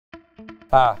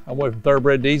Hi, I'm Wade from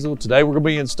Thoroughbred Diesel. Today we're going to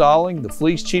be installing the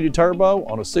Fleece Cheetah Turbo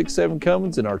on a 6.7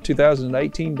 Cummins in our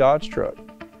 2018 Dodge truck.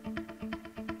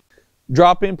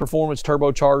 Drop-in performance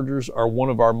turbochargers are one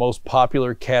of our most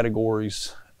popular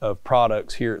categories of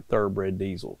products here at Thoroughbred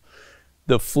Diesel.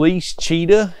 The Fleece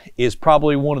Cheetah is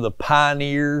probably one of the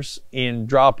pioneers in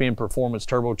drop-in performance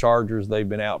turbochargers. They've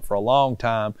been out for a long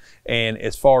time, and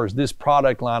as far as this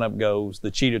product lineup goes,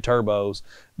 the Cheetah Turbos,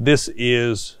 this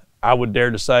is, I would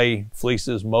dare to say,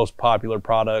 Fleece's most popular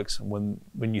products. When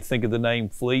you think of the name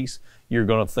Fleece, you're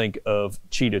going to think of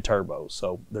Cheetah Turbos,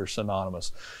 so they're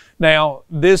synonymous. Now,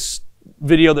 this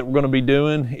video that we're going to be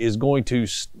doing is going to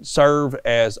serve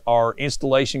as our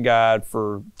installation guide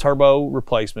for turbo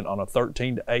replacement on a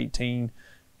 13 to 18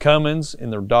 Cummins in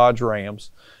their Dodge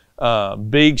Rams.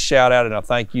 Big shout out and a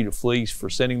thank you to Fleece for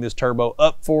sending this turbo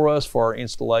up for us for our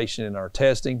installation and our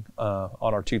testing on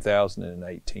our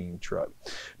 2018 truck.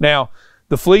 Now,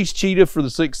 the Fleece Cheetah for the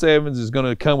 6.7s is going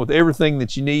to come with everything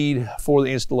that you need for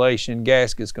the installation.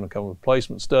 Gasket's going to come with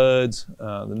replacement studs,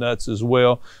 the nuts as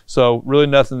well. So really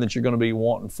nothing that you're going to be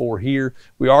wanting for here.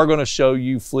 We are going to show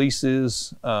you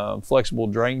Fleece's flexible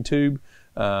drain tube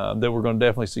that we're going to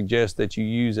definitely suggest that you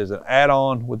use as an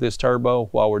add-on with this turbo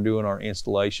while we're doing our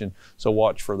installation. So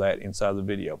watch for that inside the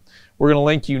video. We're going to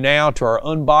link you now to our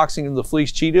unboxing of the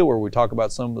Fleece Cheetah where we talk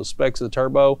about some of the specs of the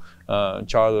turbo.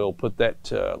 Charlie will put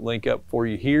that link up for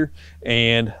you here,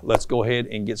 and let's go ahead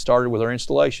and get started with our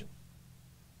installation.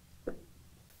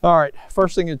 All right,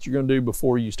 first thing that you're going to do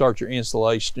before you start your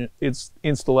installation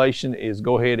is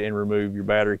go ahead and remove your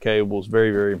battery cables.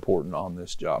 Very, very important on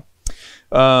this job.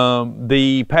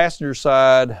 The passenger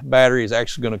side battery is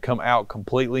actually going to come out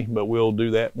completely, but we'll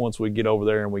do that once we get over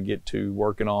there and we get to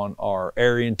working on our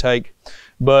air intake.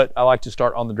 But I like to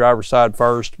start on the driver's side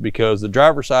first because the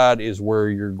driver's side is where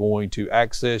you're going to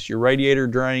access your radiator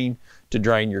drain to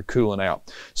drain your coolant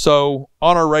out. So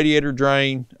on our radiator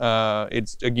drain,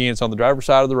 it's on the driver's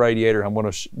side of the radiator. I'm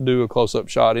going to do a close-up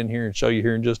shot in here and show you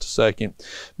here in just a second.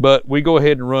 But we go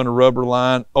ahead and run a rubber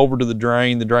line over to the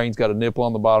drain. The drain's got a nipple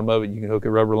on the bottom of it. You can hook a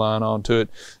rubber line onto it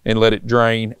and let it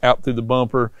drain out through the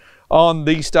bumper. On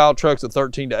these style trucks, the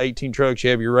 13 to 18 trucks, you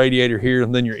have your radiator here,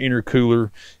 and then your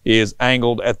intercooler is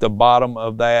angled at the bottom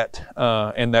of that,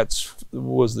 and that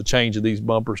was the change of these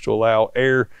bumpers to allow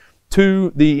air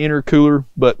to the intercooler,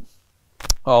 but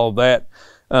all of that.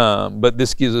 But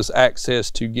this gives us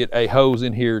access to get a hose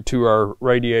in here to our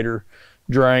radiator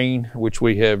drain, which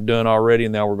we have done already,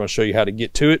 and now we're going to show you how to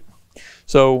get to it.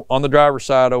 So on the driver's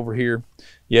side over here,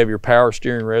 you have your power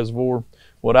steering reservoir.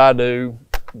 What I do,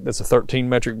 that's a 13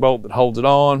 metric bolt that holds it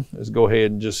on, is go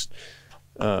ahead and just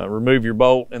remove your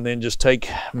bolt and then just take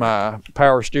my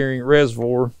power steering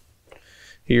reservoir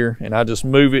here and I just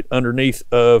move it underneath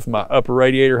of my upper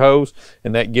radiator hose,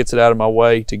 and that gets it out of my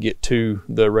way to get to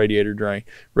the radiator drain.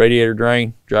 Radiator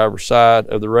drain, driver's side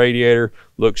of the radiator,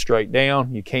 look straight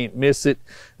down, you can't miss it.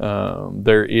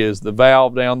 There is the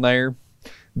valve down there.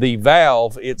 The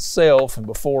valve itself, and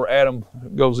before Adam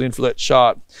goes in for that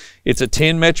shot, it's a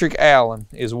 10 metric Allen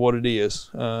is what it is.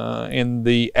 And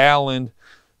the Allen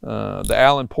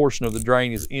portion of the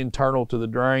drain is internal to the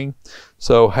drain.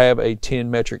 So have a 10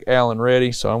 metric Allen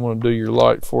ready. So I'm going to do your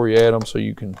light for you, Adam, so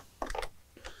you can.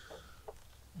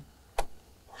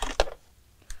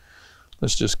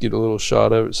 Let's just get a little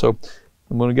shot of it. So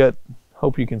I'm going to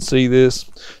hope you can see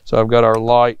this. So I've got our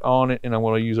light on it, and I'm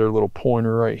going to use our little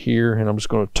pointer right here, and I'm just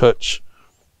going to touch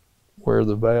where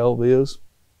the valve is.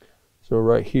 So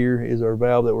right here is our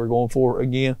valve that we're going for.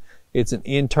 Again, it's an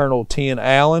internal 10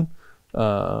 Allen.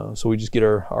 So we just get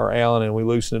our Allen and we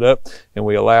loosen it up and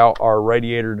we allow our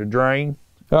radiator to drain.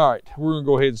 All right, we're going to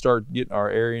go ahead and start getting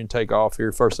our air intake off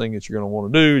here. First thing that you're going to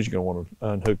want to do is you're going to want to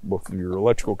unhook both of your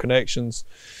electrical connections.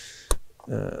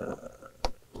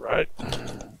 Right.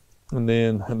 And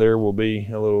then there will be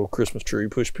a little Christmas tree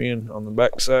push pin on the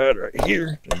back side right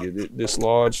here to get it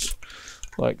dislodged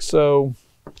like so.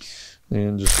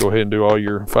 And just go ahead and do all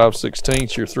your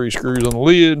 5/16, your 3 screws on the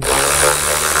lid.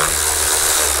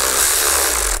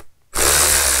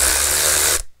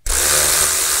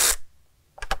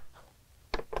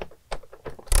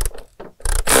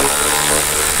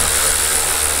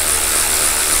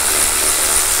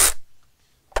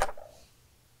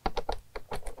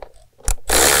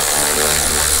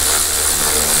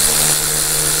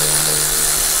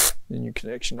 Then your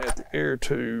connection at the air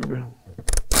tube.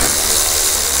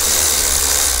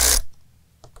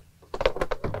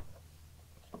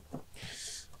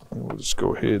 And we'll just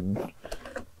go ahead and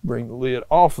bring the lid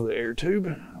off of the air tube,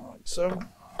 like so.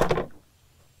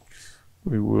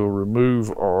 We will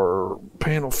remove our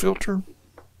panel filter.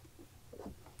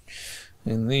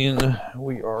 And then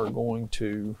we are going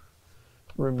to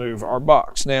remove our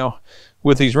box. Now,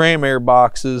 with these ram air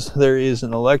boxes, there is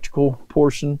an electrical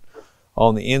portion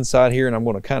on the inside here, and I'm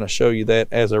going to kind of show you that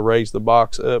as I raise the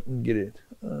box up and get it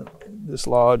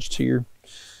dislodged here.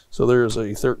 So there's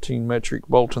a 13 metric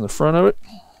bolt in the front of it.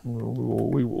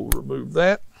 We will remove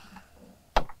that.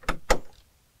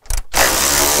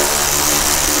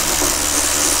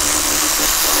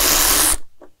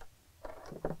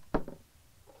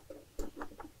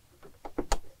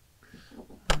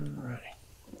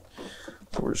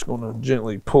 We're just going to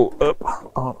gently pull up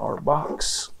on our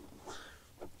box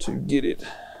to get it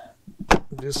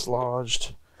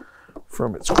dislodged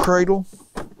from its cradle.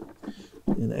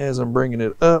 And as I'm bringing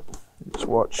it up, just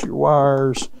watch your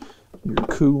wires, your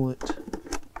coolant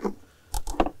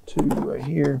tube right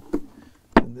here.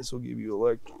 And this will give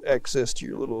you access to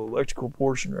your little electrical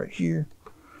portion right here.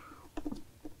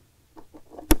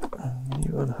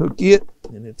 You unhook it,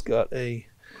 and it's got a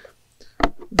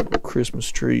Christmas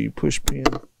tree push pin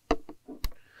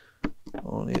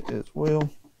on it as well.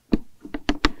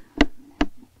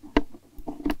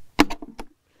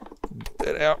 Get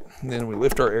that out, and then we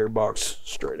lift our air box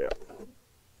straight out.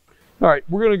 All right,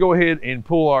 we're going to go ahead and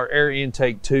pull our air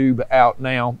intake tube out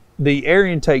now. The air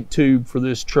intake tube for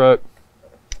this truck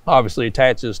obviously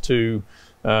attaches to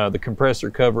the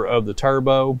compressor cover of the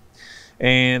turbo,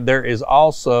 and there is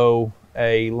also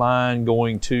a line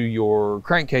going to your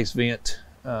crankcase vent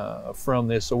from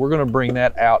this, so we're going to bring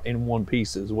that out in one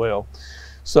piece as well.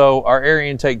 So our air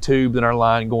intake tube and our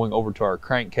line going over to our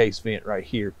crankcase vent right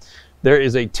here. There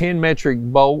is a 10 metric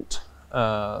bolt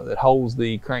that holds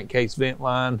the crankcase vent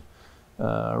line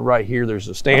right here. There's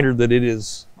a standard that it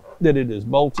is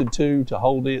bolted to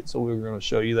hold it, so we're going to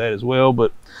show you that as well.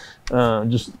 But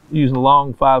just using a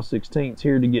long 5/16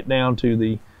 here to get down to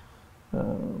the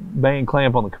band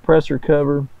clamp on the compressor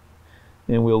cover,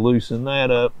 and we'll loosen that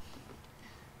up.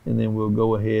 And then we'll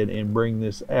go ahead and bring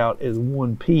this out as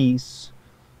one piece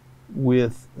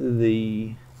with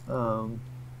the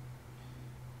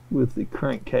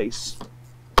crankcase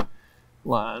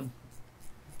line.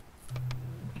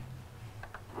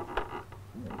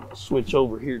 I'll switch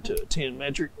over here to a 10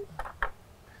 metric.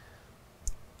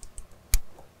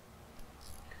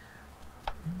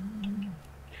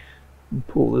 And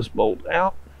pull this bolt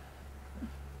out.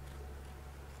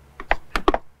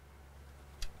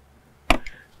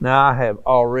 Now I have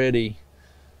already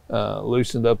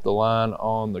loosened up the line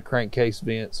on the crankcase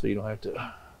vent, so you don't have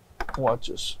to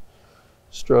watch us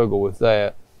struggle with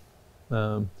that.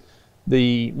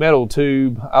 The metal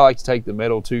tube, I like to take the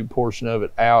metal tube portion of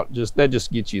it out. That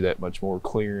just gets you that much more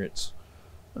clearance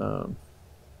getting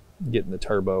the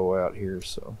turbo out here.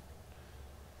 So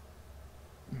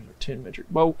there's our 10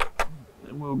 metric bolt,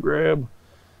 and we'll grab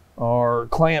our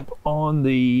clamp on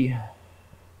the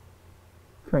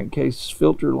crankcase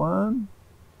filter line.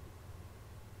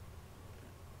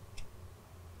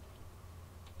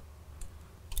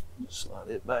 Just slide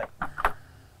it back.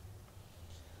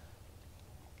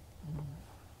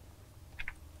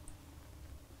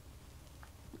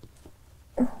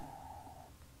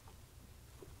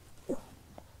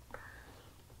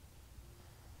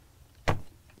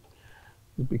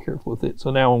 Just be careful with it.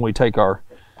 So now when we take our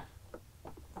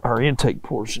intake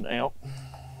portion out,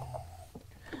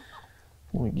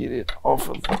 when we get it off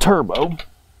of the turbo,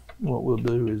 what we'll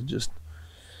do is just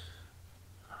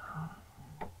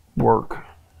work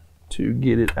to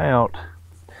get it out,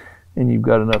 and you've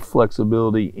got enough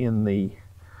flexibility in the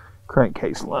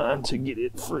crankcase line to get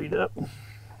it freed up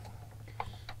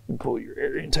and pull your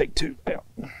air intake tube out.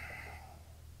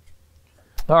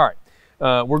 All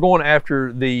right, we're going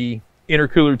after the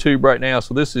intercooler tube right now.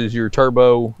 So this is your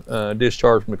turbo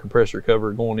discharge from the compressor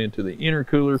cover going into the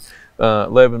intercooler.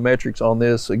 11 metrics on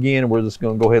this. Again, we're just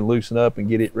going to go ahead and loosen up and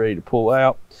get it ready to pull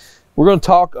out. We're going to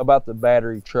talk about the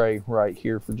battery tray right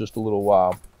here for just a little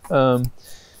while.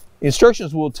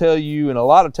 Instructions will tell you, and a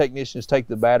lot of technicians take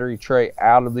the battery tray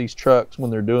out of these trucks when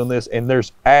they're doing this, and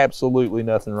there's absolutely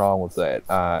nothing wrong with that.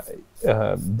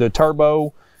 The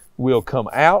turbo will come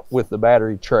out with the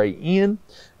battery tray in,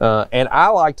 and I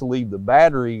like to leave the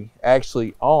battery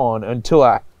actually on until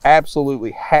I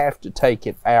absolutely have to take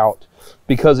it out,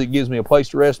 because it gives me a place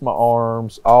to rest my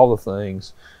arms, all the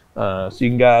things. So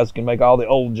you guys can make all the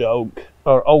old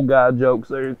guy jokes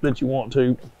there that you want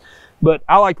to. But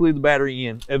I like to leave the battery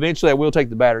in. Eventually I will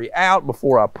take the battery out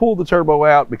before I pull the turbo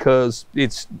out, because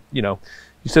it's, you know,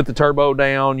 you set the turbo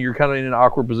down, you're kind of in an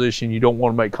awkward position. You don't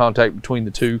want to make contact between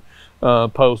the two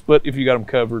posts. But if you got them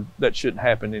covered, that shouldn't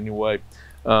happen anyway.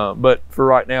 But for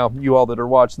right now, you all that are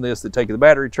watching this that take the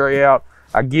battery tray out,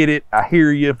 I get it, I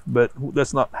hear you, but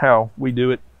that's not how we do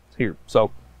it. here.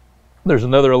 So there's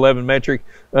another 11 metric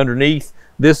underneath.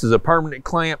 This is a permanent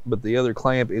clamp, but the other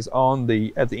clamp is on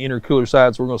at the intercooler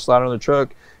side. So we're going to slide on the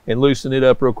truck and loosen it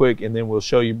up real quick, and then we'll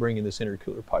show you bringing this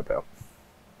intercooler pipe out.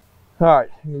 All right,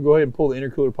 I'm going to go ahead and pull the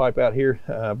intercooler pipe out here.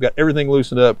 I've got everything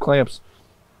loosened up, clamps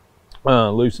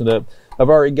loosened up. I've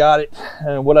already got it.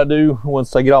 What I do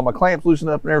once I get all my clamps loosened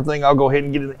up and everything, I'll go ahead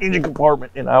and get in the engine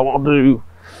compartment, and I will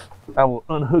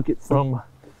unhook it from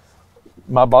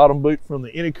my bottom boot from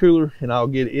the intercooler, and I'll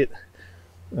get it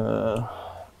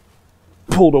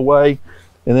pulled away,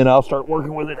 and then I'll start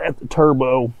working with it at the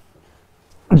turbo,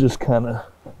 just kind of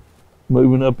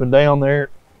moving up and down there,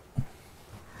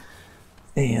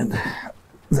 and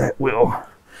that will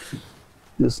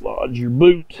dislodge your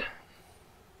boot.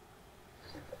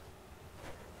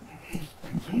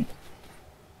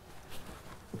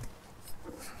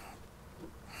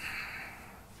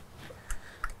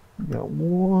 Got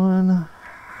one.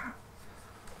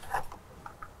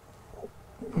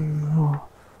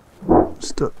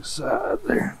 Stuck aside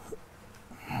there.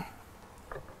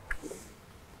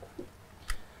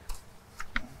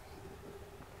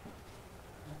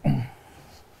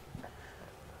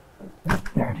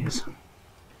 There it is.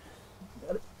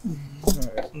 Got it. All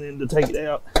right, and then to take it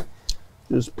out,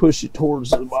 just push it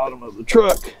towards the bottom of the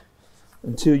truck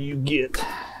until you get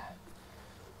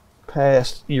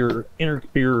past your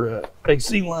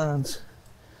AC lines.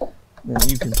 Then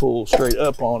you can pull straight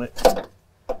up on it,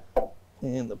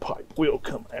 and the pipe will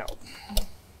come out.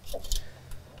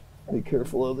 Be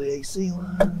careful of the AC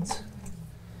lines.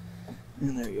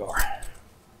 And there you are.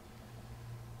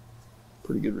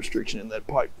 Pretty good restriction in that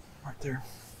pipe right there.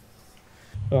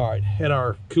 All right, at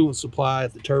our coolant supply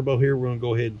at the turbo here, we're going to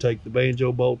go ahead and take the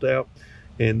banjo bolt out.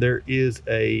 And there is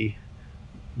a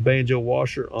banjo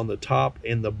washer on the top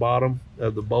and the bottom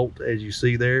of the bolt, as you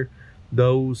see there.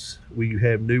 Those, we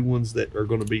have new ones that are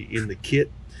going to be in the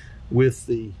kit with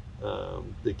the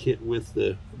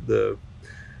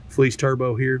Fleece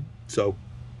turbo here. So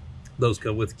those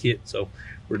come with the kit. So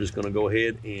we're just going to go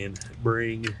ahead and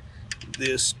bring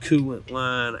this coolant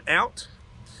line out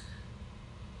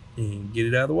and get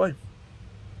it out of the way.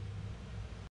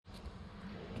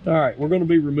 All right, we're going to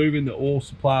be removing the oil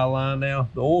supply line now.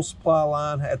 The oil supply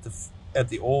line at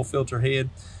the oil filter head.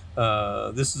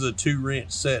 This is a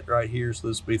 2-wrench set right here, so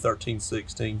this will be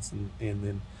 13/16 and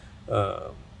then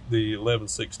the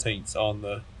 11/16 on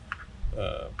the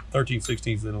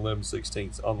 13/16 and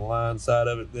 11/16 on the line side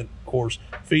of it. Then of course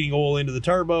feeding oil into the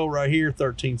turbo right here,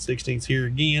 13/16 here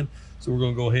again. So we're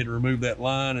going to go ahead and remove that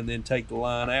line and then take the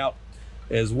line out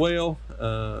as well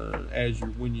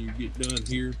when you get done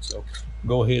here. So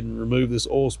go ahead and remove this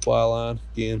oil supply line.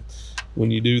 Again,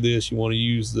 when you do this, you want to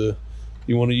use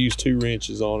 2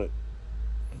 wrenches on it.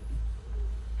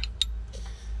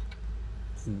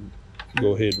 And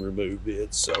go ahead and remove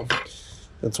it. So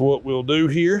that's what we'll do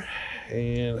here,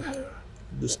 and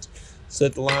just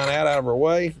set the line out of our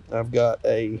way. I've got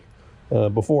a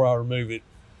before I remove it,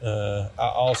 I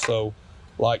also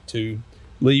like to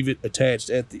leave it attached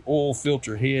at the oil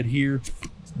filter head here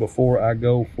before I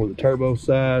go for the turbo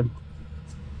side.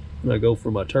 When I go for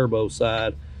my turbo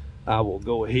side, I will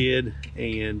go ahead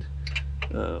and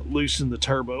loosen the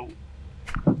turbo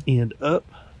end up.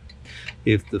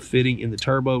 If the fitting in the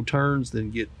turbo turns, then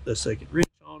get a second wrench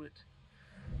on it.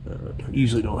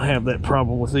 Usually don't have that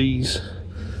problem with these.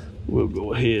 We'll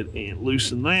go ahead and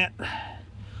loosen that.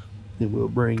 Then we'll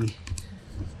bring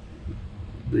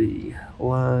the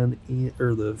line in,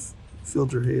 or the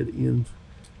filter head in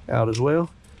out as well,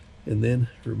 and then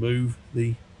remove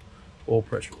the oil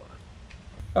pressure line.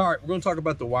 All right, we're going to talk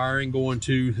about the wiring going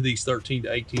to these 13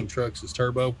 to 18 trucks as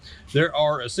turbo. There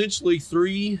are essentially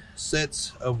 3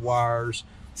 sets of wires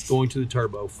going to the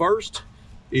turbo. First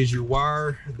is your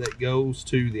wire that goes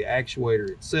to the actuator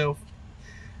itself.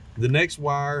 The next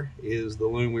wire is the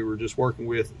loom we were just working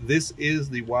with. This is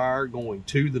the wire going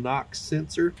to the NOx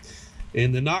sensor.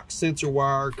 And the NOx sensor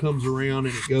wire comes around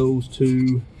and it goes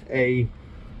to a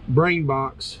brain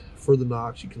box for the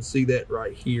NOx. You can see that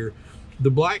right here. The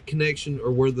black connection,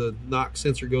 or where the NOx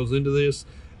sensor goes into this,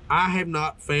 I have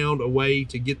not found a way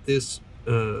to get this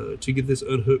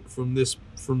unhooked from this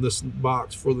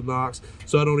box for the NOx,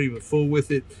 so I don't even fool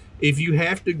with it. If you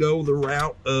have to go the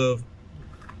route of,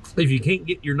 if you can't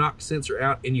get your NOx sensor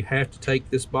out and you have to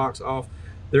take this box off,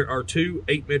 there are 2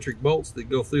 8 metric bolts that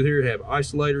go through here, have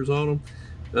isolators on them,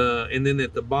 and then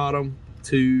at the bottom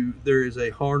there is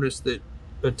a harness that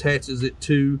attaches it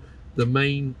to the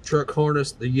main truck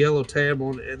harness. The yellow tab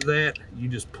on that, you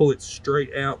just pull it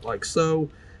straight out like so,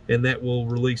 and that will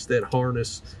release that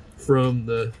harness from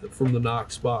the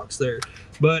Knox box there.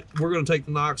 But we're going to take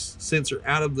the Knox sensor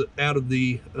out of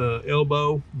the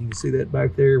elbow. You can see that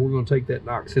back there. We're going to take that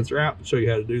Knox sensor out and show you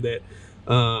how to do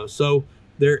that. So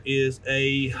there is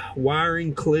a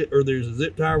wiring clip, or there's a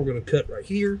zip tie we're going to cut right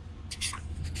here.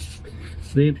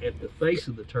 Then at the face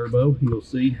of the turbo, you'll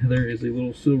see there is a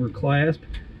little silver clasp.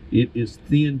 It is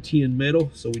thin tin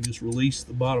metal, so we just release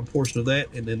the bottom portion of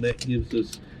that, and then that gives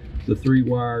us the 3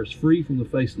 wires free from the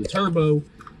face of the turbo.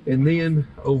 And then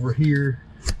over here,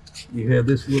 you have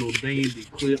this little dandy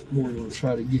clip. We're going to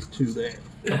try to get to that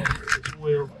as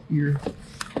well here,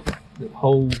 that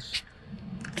holds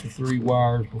the 3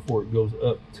 wires before it goes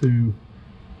up to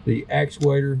the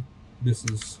actuator. This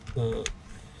is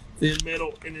thin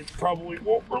metal, and it probably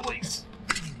won't release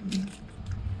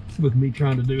with me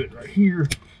trying to do it right here,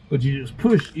 but you just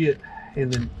push it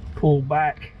and then pull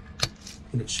back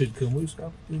and it should come loose.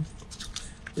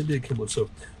 It did come loose. So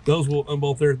those will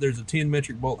unbolt there. There's a 10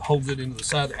 metric bolt that holds it into the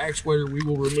side of the actuator. We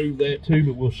will remove that too,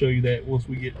 but we'll show you that once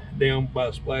we get down by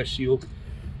the splash shield.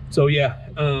 So yeah,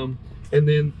 and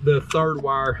then the third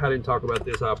wire, I didn't talk about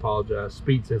this, I apologize.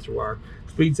 Speed sensor wire.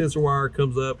 Speed sensor wire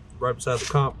comes up right beside the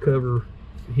comp cover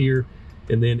here,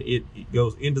 and then it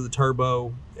goes into the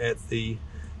turbo at the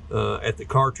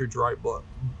cartridge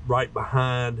right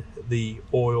behind the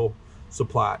oil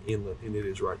supply inlet, and it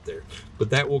is right there. But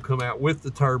that will come out with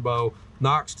the turbo.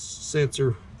 Knox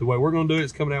sensor, the way we're going to do it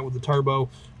is coming out with the turbo,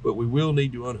 but we will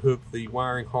need to unhook the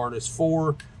wiring harness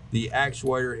for the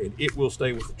actuator, and it will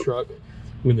stay with the truck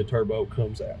when the turbo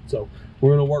comes out. So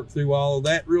we're going to work through all of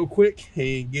that real quick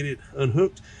and get it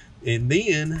unhooked, and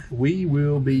then we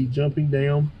will be jumping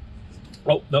down.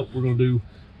 Oh no, we're going to do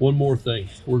one more thing.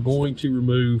 We're going to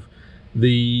remove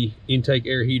the intake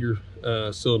air heater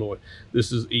solenoid.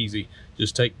 This is easy.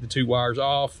 Just take the 2 wires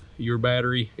off. Your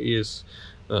battery is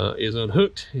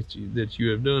unhooked that you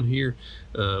have done here.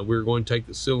 We're going to take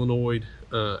the solenoid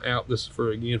out. This is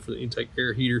for the intake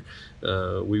air heater.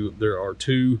 There are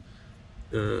 2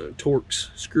 Torx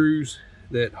screws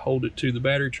that hold it to the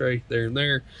battery tray there and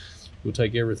there. We'll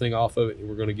take everything off of it, and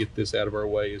we're going to get this out of our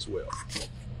way as well.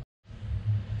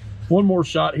 One more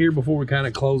shot here before we kind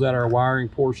of close out our wiring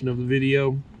portion of the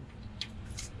video.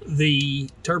 The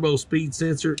turbo speed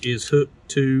sensor is hooked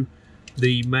to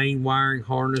the main wiring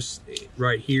harness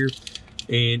right here,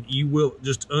 and you will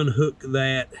just unhook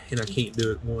that, and I can't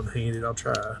do it one-handed. I'll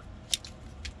try.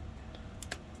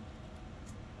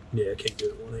 Yeah, I can't do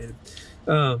it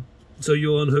one-handed. So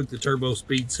you'll unhook the turbo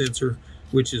speed sensor,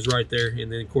 which is right there,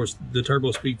 and then of course the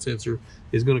turbo speed sensor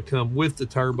is going to come with the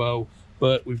turbo,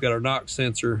 but we've got our Knox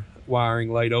sensor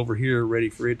wiring laid over here ready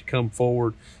for it to come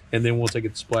forward. And then once I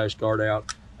get the splash guard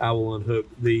out, I will unhook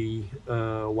the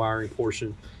wiring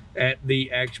portion at the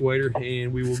actuator,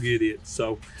 and we will get it.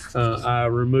 So I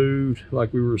removed,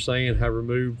 like we were saying, I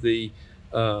removed the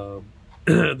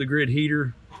the grid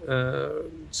heater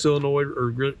solenoid or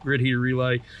grid heater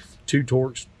relay, 2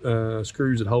 Torx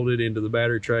screws that hold it into the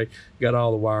battery tray. Got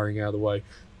all the wiring out of the way.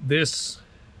 This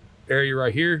area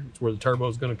right here is where the turbo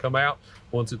is going to come out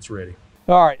once it's ready.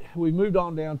 All right, we've moved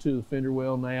on down to the fender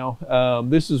well now.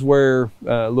 This is where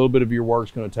a little bit of your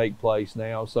work's going to take place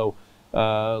now. So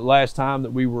last time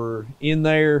that we were in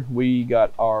there, we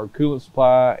got our coolant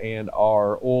supply and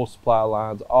our oil supply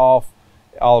lines off,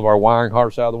 all of our wiring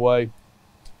harness out of the way.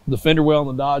 The fender well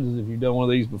and the Dodges, if you've done one of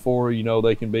these before, you know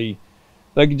they can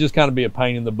just kind of be a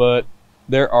pain in the butt.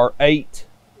 There are 8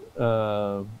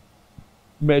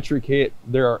 metric 8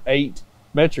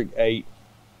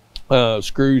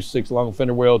 screws, 6 along the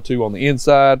fender well, 2 on the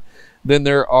inside. Then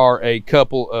there are a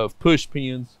couple of push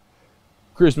pins,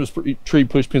 Christmas tree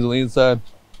push pins on the inside.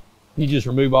 You just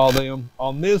remove all of them.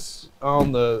 On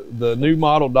the new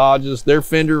model Dodges, their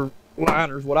fender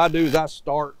liners, what I do is I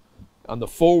start on the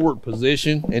forward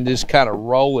position and just kind of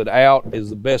roll it out is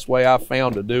the best way I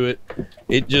found to do it.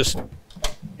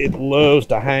 It loves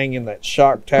to hang in that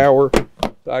shock tower.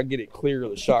 So I get it clear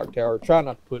of the shock tower. Try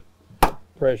not to put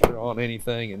pressure on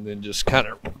anything, and then just kind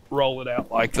of roll it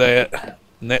out like that,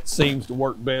 and that seems to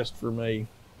work best for me.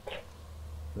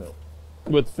 So,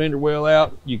 with the fender well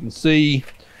out, you can see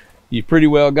you pretty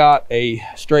well got a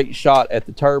straight shot at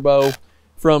the turbo.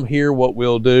 From here, what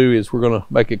we'll do is we're going to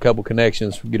make a couple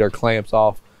connections, get our clamps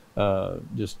off,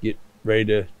 just get ready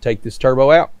to take this turbo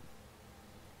out.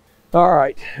 All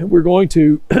right, we're going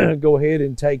to go ahead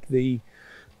and take the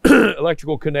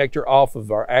electrical connector off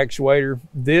of our actuator.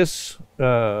 This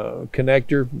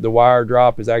connector, the wire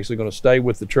drop, is actually going to stay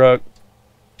with the truck,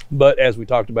 but as we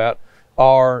talked about,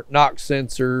 our Knox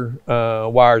sensor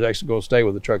wire is actually going to stay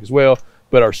with the truck as well,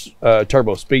 but our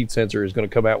turbo speed sensor is going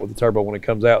to come out with the turbo when it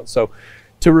comes out. So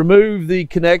To remove the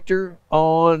connector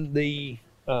on the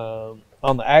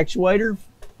actuator,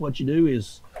 what you do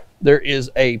is there is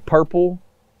a purple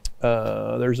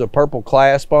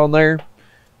clasp on there.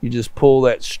 You just pull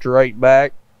that straight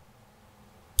back.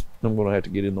 I'm going to have to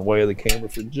get in the way of the camera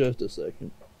for just a second.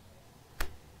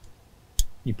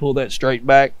 You pull that straight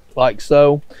back like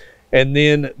so, and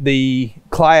then the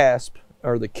clasp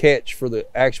or the catch for the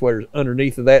actuator is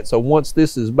underneath of that. So once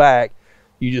this is back,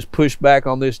 you just push back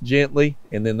on this gently,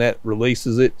 and then that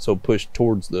releases it. So push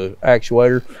towards the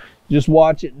actuator. Just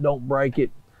watch it and don't break it,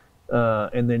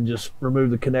 and then just remove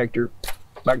the connector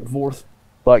back and forth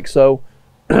like so.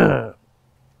 There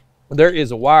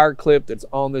is a wire clip that's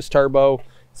on this turbo.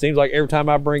 Seems like every time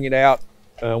I bring it out,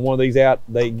 one of these out,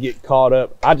 they get caught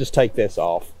up. I just take this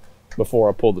off before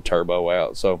I pull the turbo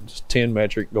out. So just 10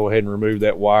 metric, go ahead and remove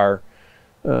that wire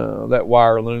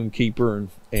loom keeper,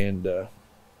 and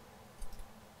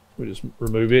we just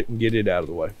remove it and get it out of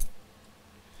the way.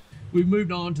 We've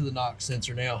moved on to the NOx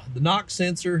sensor now. The NOx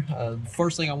sensor, the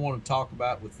first thing I want to talk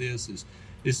about with this is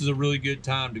a really good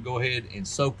time to go ahead and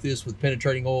soak this with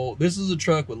penetrating oil. This is a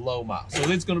truck with low miles, so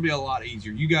it's going to be a lot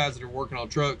easier. You guys that are working on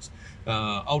trucks,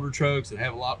 older trucks that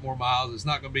have a lot more miles, it's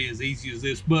not going to be as easy as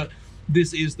this, but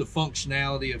this is the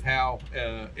functionality of how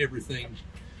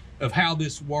how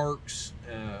this works.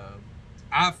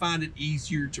 I find it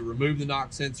easier to remove the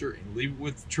NOx sensor and leave it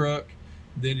with the truck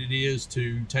than it is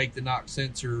to take the NOx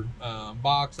sensor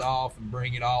box off and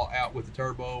bring it all out with the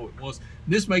turbo at once.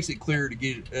 And this makes it clearer to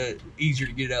get easier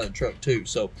to get it out of the truck too.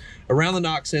 So around the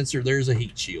NOx sensor, there's a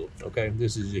heat shield. Okay,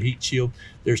 this is a heat shield.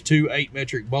 There's 2 8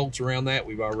 metric bolts around that.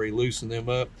 We've already loosened them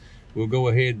up. We'll go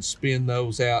ahead and spin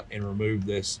those out and remove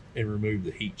this and remove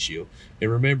the heat shield.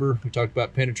 And remember, we talked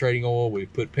about penetrating oil. We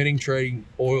put penetrating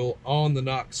oil on the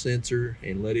NOx sensor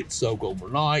and let it soak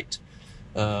overnight,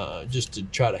 just to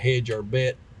try to hedge our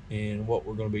bet and what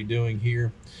we're going to be doing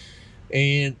here.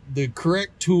 And the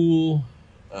correct tool,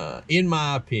 in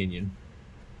my opinion,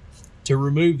 to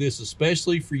remove this,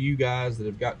 especially for you guys that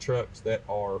have got trucks that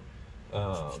are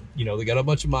they got a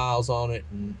bunch of miles on it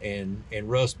and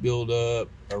rust build up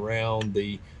around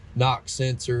the NOx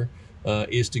sensor,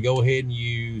 is to go ahead and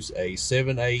use a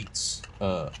 7/8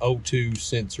 O2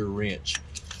 sensor wrench.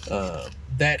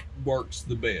 That works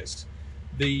the best.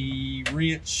 The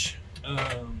wrench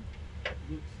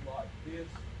looks like this.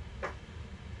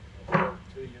 I'll show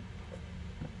it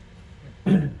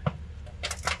to you.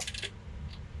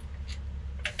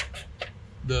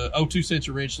 The O2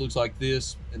 sensor wrench looks like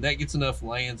this, and that gets enough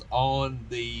lands on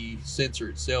the sensor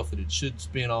itself that it should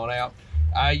spin on out.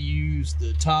 I use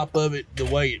the top of it the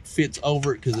way it fits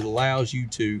over it because it allows you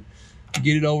to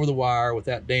get it over the wire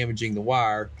without damaging the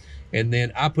wire. And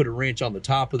then I put a wrench on the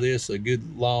top of this, a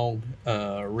good long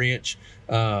wrench.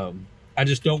 I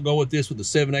just don't go with this with the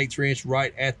 7/8 wrench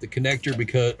right at the connector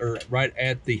or right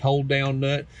at the hold down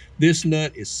nut. This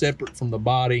nut is separate from the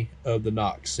body of the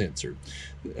NOx sensor.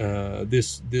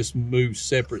 This moves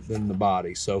separate than the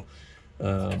body, so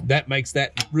that makes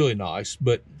that really nice.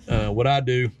 But what I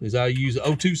do is I use an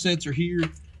O2 sensor here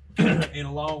and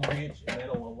a long wrench, and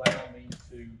that'll allow me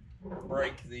to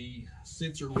break the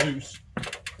sensor loose.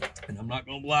 And I'm not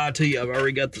gonna lie to you, I've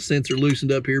already got the sensor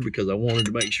loosened up here because I wanted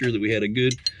to make sure that we had a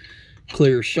good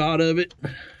clear shot of it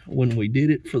when we did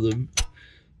it for the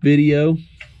video.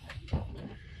 And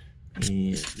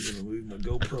I'm gonna move my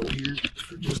GoPro here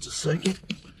for just a second.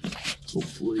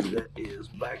 Hopefully that is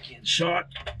back in shot,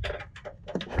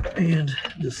 and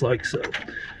just like so.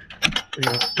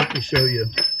 Now, let me show you.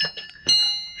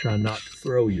 Try not to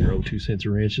throw your O2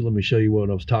 sensor wrench. Let me show you what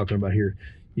I was talking about here.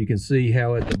 You can see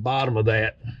how at the bottom of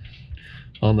that,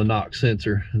 on the NOx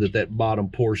sensor, that bottom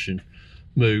portion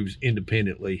moves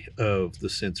independently of the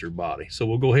sensor body. So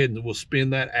we'll go ahead and we'll spin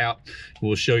that out, and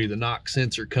we'll show you the NOx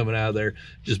sensor coming out of there.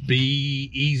 Just be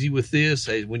easy with this.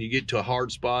 When you get to a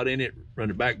hard spot in it, run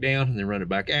it back down and then run it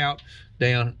back out,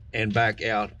 down and back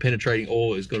out. Penetrating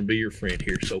oil is going to be your friend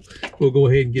here. So we'll go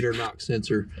ahead and get our NOx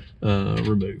sensor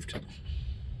removed.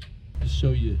 Just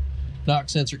show you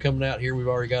NOx sensor coming out here. We've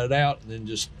already got it out, and then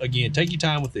just again take your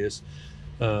time with this,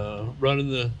 run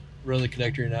the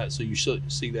connector in that so you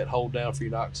see that hold down for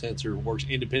your NOx sensor. It works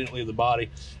independently of the body.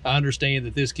 I understand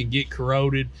that this can get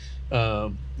corroded.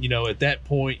 At that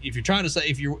point, if you're trying to say,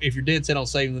 if you're dead set on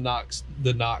saving the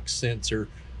NOx sensor,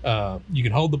 you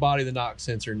can hold the body of the NOx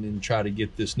sensor and then try to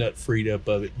get this nut freed up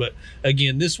of it. But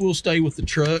again, this will stay with the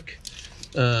truck,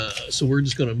 so we're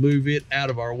just going to move it out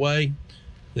of our way.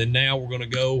 Then now we're going to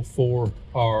go for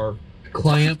our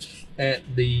clamp at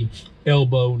the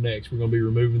elbow next. We're going to be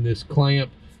removing this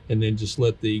clamp and then just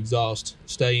let the exhaust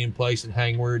stay in place and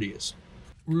hang where it is.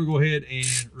 We're going to go ahead and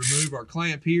remove our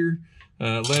clamp here.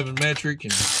 11 metric,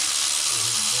 and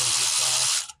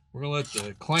we're gonna let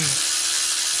the clamp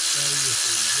stay with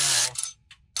the exhaust.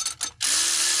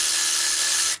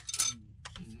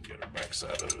 Got our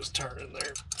backside of us turning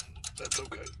there. That's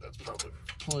okay. That's probably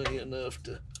plenty enough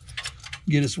to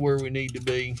get us where we need to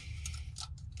be.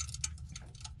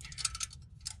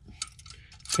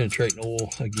 Penetrating oil,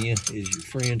 again, is your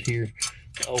friend here.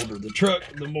 The older the truck,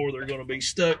 the more they're going to be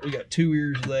stuck. We got 2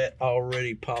 ears of that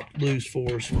already popped loose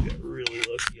for us. We got really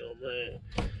lucky on that.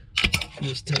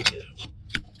 Just take a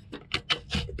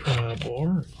pry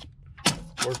bar,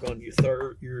 work on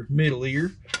your middle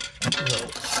ear.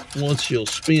 Once she'll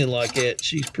spin like that,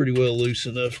 she's pretty well loose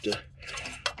enough to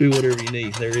do whatever you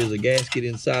need. There is a gasket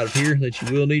inside of here that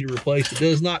you will need to replace. It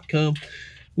does not come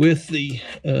with the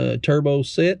turbo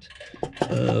set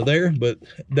there, but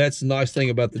that's the nice thing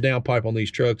about the downpipe on these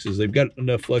trucks is they've got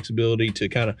enough flexibility to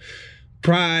kind of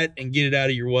pry it and get it out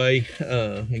of your way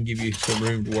and give you some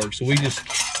room to work. So we just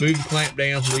move the clamp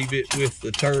down, leave it with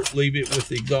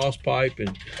the exhaust pipe,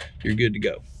 and you're good to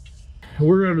go.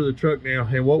 We're under the truck now,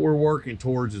 and what we're working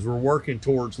towards is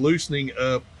loosening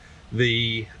up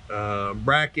the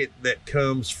bracket that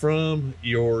comes from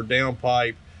your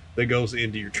downpipe that goes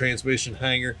into your transmission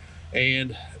hanger,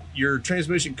 and your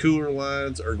transmission cooler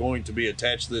lines are going to be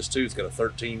attached to this too. It's got a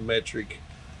 13 metric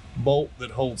bolt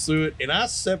that holds through it, and I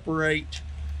separate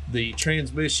the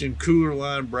transmission cooler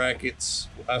line brackets.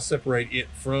 I separate it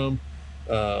from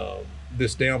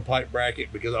this downpipe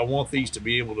bracket because I want these to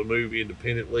be able to move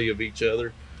independently of each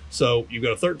other. So you've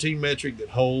got a 13 metric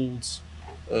that holds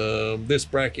this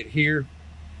bracket here,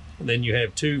 and then you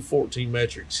have 2 14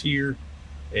 metrics here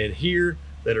and here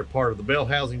that are part of the bell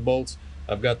housing bolts.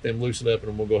 I've got them loosened up, and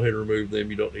I'm gonna go ahead and remove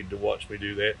them. You don't need to watch me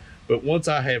do that. But once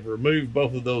I have removed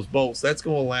both of those bolts, that's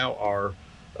gonna allow our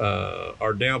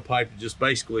downpipe to just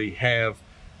basically have,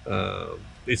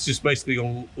 it's just basically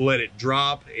gonna let it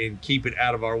drop and keep it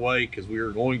out of our way, because we are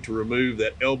going to remove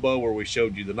that elbow where we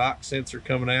showed you the knock sensor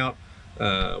coming out.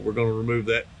 We're gonna remove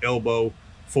that elbow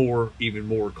for even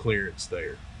more clearance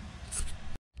there.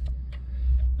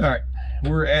 All right,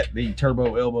 we're at the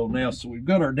turbo elbow now. So we've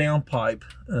got our downpipe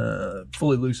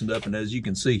fully loosened up, and as you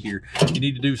can see here, you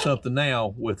need to do something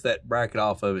now with that bracket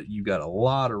off of it. You've got a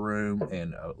lot of room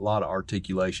and a lot of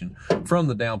articulation from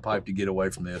the downpipe to get away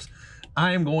from this.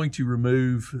 I am going to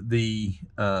remove the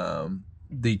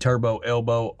turbo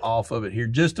elbow off of it here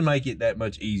just to make it that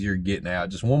much easier getting out.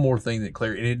 Just one more thing that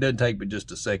clear, and it doesn't take but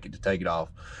just a second to take it off.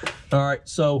 All right,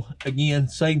 so again,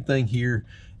 same thing here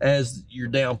as your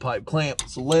downpipe clamp.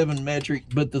 It's 11 metric,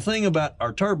 but the thing about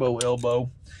our turbo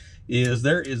elbow is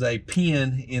there is a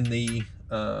pin in the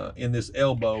in this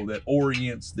elbow that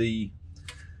orients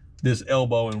this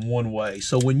elbow in one way.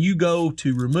 So when you go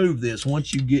to remove this,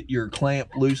 once you get your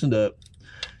clamp loosened up,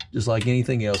 just like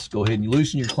anything else, go ahead and you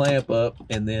loosen your clamp up,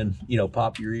 and then, you know,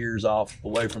 pop your ears off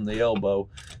away from the elbow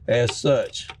as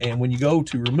such. And when you go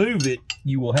to remove it,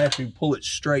 you will have to pull it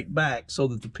straight back so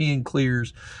that the pin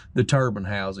clears the turbine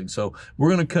housing. So we're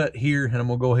going to cut here, and I'm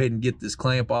going to go ahead and get this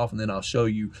clamp off, and then I'll show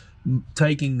you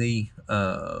taking the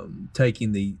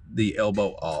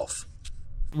elbow off.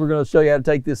 We're going to show you how to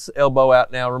take this elbow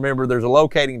out now. Remember, there's a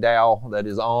locating dowel that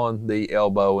is on the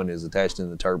elbow and is attached in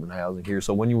the turbine housing here.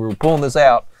 So when you were pulling this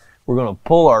out, we're going to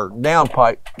pull our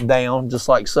downpipe down just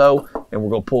like so, and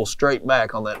we're going to pull straight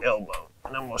back on that elbow.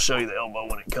 And I'm going to show you the elbow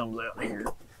when it comes out here,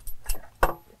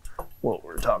 what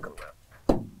we're talking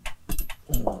about.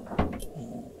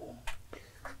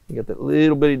 You got that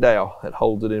little bitty dowel that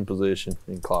holds it in position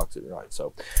and clocks it right.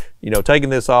 So, you know, taking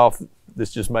this off,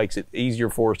 this just makes it easier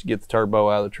for us to get the turbo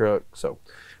out of the truck. So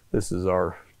this is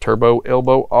our turbo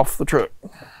elbow off the truck.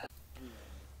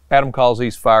 Adam calls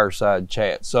these fireside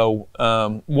chats. So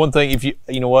one thing, if you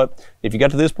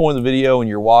got to this point in the video and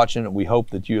you're watching, we hope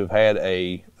that you have had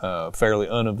a fairly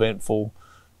uneventful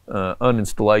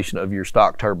uninstallation of your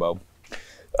stock turbo.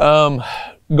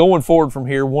 Going forward from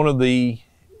here, one of the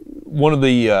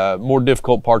more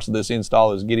difficult parts of this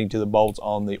install is getting to the bolts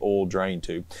on the oil drain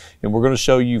tube. And we're going to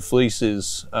show you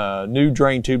Fleece's new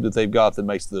drain tube that they've got that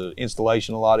makes the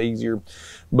installation a lot easier.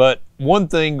 But one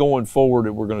thing going forward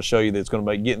that we're going to show you that's going to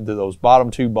make getting to those bottom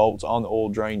 2 bolts on the oil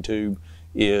drain tube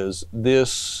is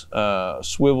this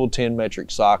swivel 10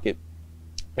 metric socket.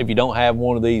 If you don't have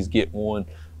one of these, get one.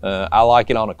 I like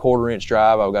it on a 1/4 inch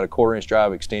drive. I've got a 1/4 inch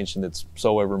drive extension that's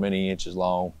so ever many inches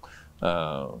long,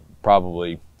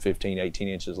 probably 15, 18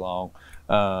 inches long.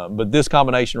 But this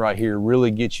combination right here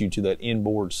really gets you to that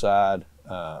inboard side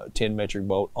 10 metric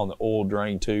bolt on the oil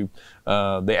drain tube.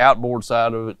 The outboard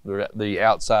side of it, the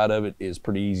outside of it, is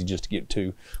pretty easy just to get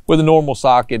to with a normal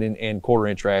socket and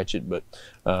 1/4-inch ratchet. But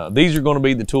these are going to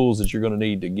be the tools that you're going to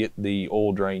need to get the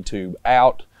oil drain tube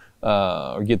out,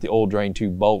 or get the oil drain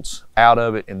tube bolts out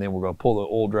of it, and then we're going to pull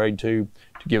the oil drain tube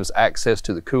to give us access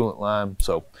to the coolant line.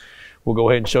 So we'll go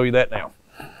ahead and show you that now.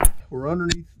 We're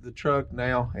underneath the truck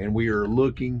now, and we are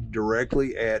looking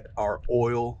directly at our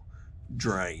oil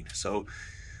drain. So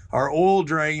our oil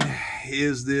drain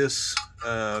is this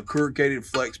corrugated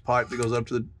flex pipe that goes up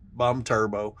to the bottom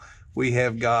turbo. We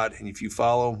have got, and if you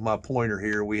follow my pointer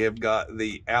here, we have got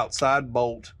the outside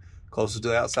bolt closest to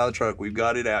the outside of the truck. We've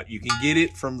got it out. You can get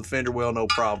it from the fender well, no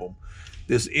problem.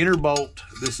 This inner bolt,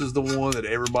 this is the one that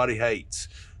everybody hates.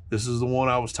 This is the one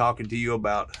I was talking to you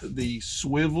about. The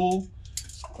swivel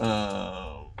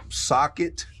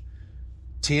socket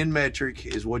 10 metric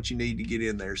is what you need to get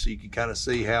in there, so you can kind of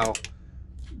see how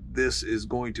this is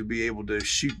going to be able to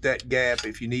shoot that gap.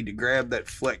 If you need to grab that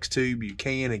flex tube, you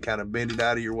can, and kind of bend it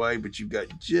out of your way, but you've got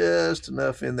just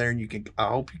enough in there, and you can, I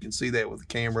hope you can see that with the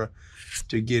camera,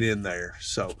 to get in there.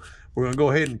 So we're going to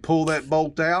go ahead and pull that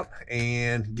bolt out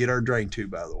and get our drain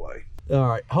tube out of the way. All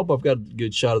right, I hope I've got a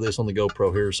good shot of this on the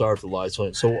GoPro here. Sorry for the lights on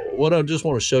it. So what I just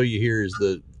want to show you here is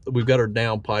we've got our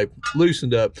down pipe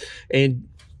loosened up, and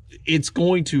it's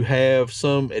going to have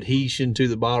some adhesion to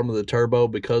the bottom of the turbo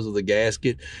because of the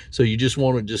gasket. So you just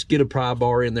want to just get a pry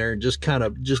bar in there and just kind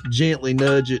of just gently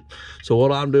nudge it. So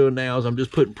what I'm doing now is I'm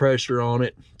just putting pressure on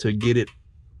it to get it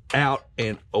out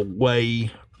and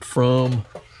away from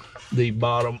the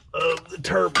bottom of the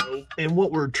turbo. And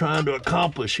what we're trying to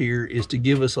accomplish here is to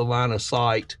give us a line of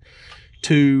sight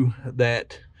to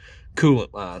that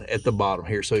coolant line at the bottom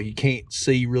here. So you can't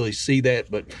really see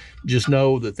that, but just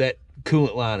know that that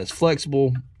coolant line is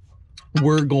flexible.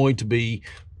 We're going to be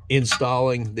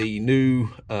installing the new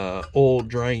oil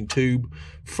drain tube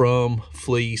from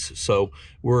Fleece, so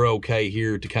we're okay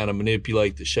here to kind of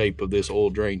manipulate the shape of this oil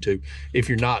drain tube. If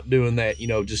you're not doing that, you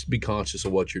know, just be conscious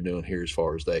of what you're doing here as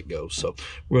far as that goes. So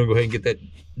we're gonna go ahead and get that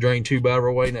drain tube out of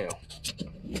our way now.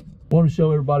 I want to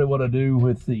show everybody what I do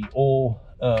with the oil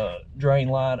drain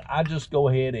line. I just go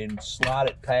ahead and slide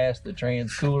it past the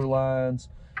trans cooler lines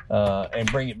and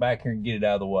bring it back here and get it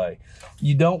out of the way.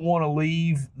 You don't want to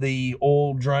leave the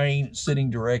oil drain sitting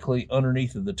directly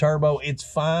underneath of the turbo. It's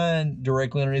fine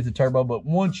directly underneath the turbo, but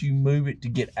once you move it to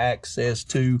get access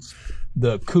to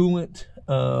the coolant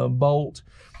bolt,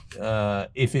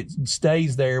 if it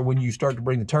stays there when you start to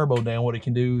bring the turbo down, what it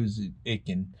can do is it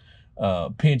can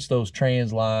pinch those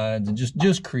trans lines and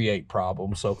just create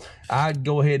problems. So I'd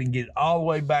go ahead and get it all the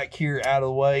way back here out of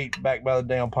the way, back by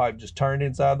the downpipe, just turn it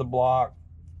inside the block,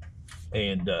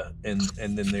 and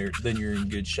then you're in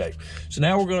good shape. So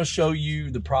now we're going to show you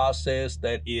the process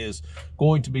that is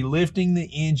going to be lifting the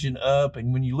engine up.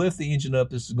 And when you lift the engine up,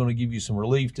 this is going to give you some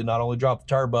relief to not only drop the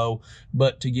turbo,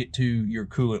 but to get to your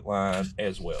coolant line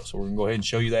as well. So we're going to go ahead and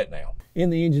show you that now. In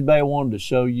the engine bay, I wanted to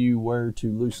show you where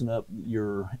to loosen up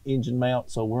your engine mount.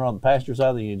 So we're on the passenger side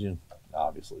of the engine,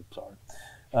 obviously, sorry.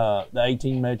 The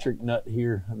 18 metric nut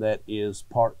here, that is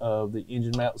part of the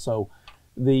engine mount. So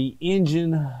the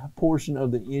engine portion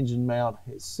of the engine mount,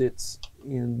 it sits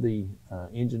in the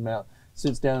engine mount,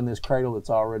 sits down in this cradle that's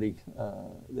already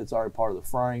part of the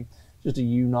frame. Just a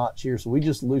U-notch here. So we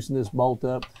just loosen this bolt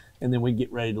up, and then we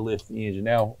get ready to lift the engine.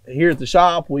 Now here at the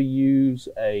shop, we use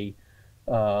a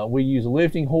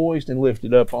lifting hoist and lift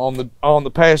it up on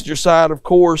the passenger side. Of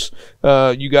course,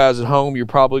 you guys at home, you're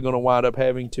probably going to wind up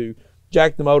having to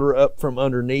jack the motor up from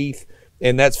underneath.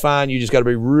 And that's fine. You just got to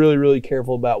be really, really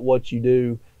careful about what you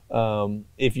do.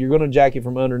 If you're going to jack it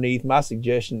from underneath, my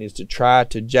suggestion is to try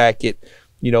to jack it,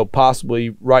 you know,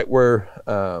 possibly right where,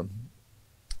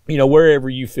 you know, wherever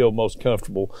you feel most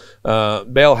comfortable.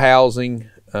 Bell housing,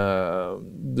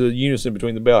 the unison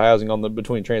between the bell housing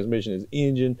between transmission is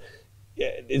engine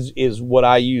is what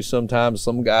I use sometimes.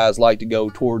 Some guys like to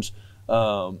go towards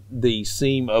the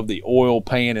seam of the oil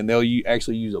pan, and they'll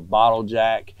actually use a bottle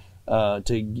jack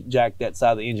to jack that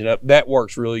side of the engine up. That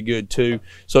works really good too.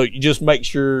 So you just make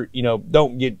sure, you know,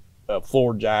 don't get a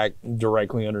floor jack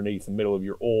directly underneath the middle of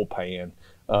your oil pan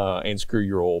and screw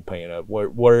your oil pan up.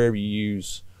 Wherever you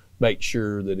use, make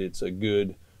sure that it's a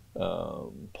good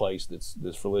place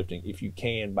that's for lifting. If you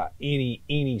can, by any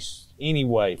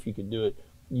way, if you can do it,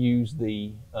 use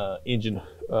the engine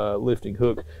lifting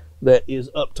hook that is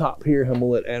up top here. I'm gonna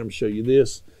let Adam show you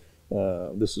this.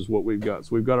 This is what we've got.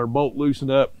 So we've got our bolt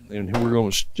loosened up, and we're going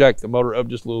to jack the motor up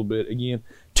just a little bit. Again,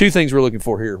 two things we're looking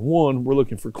for here. One, we're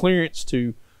looking for clearance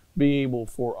to be able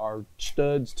for our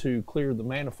studs to clear the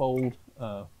manifold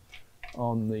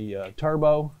on the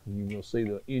turbo. You will see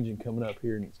the engine coming up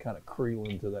here and it's kind of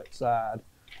creeling to that side.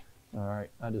 All right,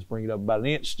 I just bring it up about an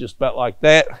inch, just about like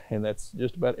that, and that's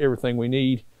just about everything we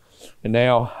need. And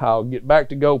now I'll get back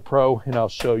to GoPro and I'll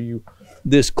show you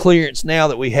this clearance now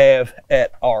that we have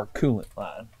at our coolant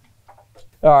line.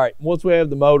 All right, once we have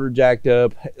the motor jacked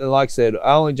up, like I said,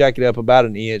 I only jack it up about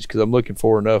an inch because I'm looking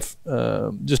for enough,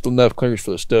 just enough clearance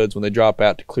for the studs when they drop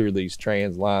out to clear these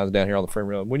trans lines down here on the frame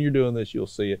rail. When you're doing this, you'll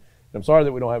see it. I'm sorry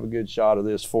that we don't have a good shot of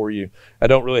this for you. I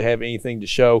don't really have anything to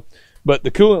show. But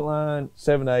the coolant line,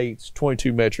 7/8,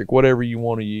 22 metric, whatever you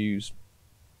want to use.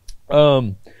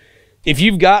 If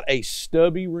you've got a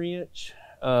stubby wrench,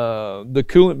 the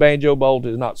coolant banjo bolt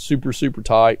is not super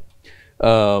tight.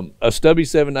 A stubby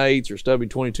 7/8 or stubby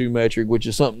 22 metric, which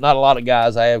is something not a lot of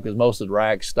guys have because most of the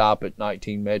racks stop at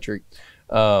 19 metric.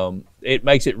 It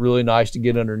makes it really nice to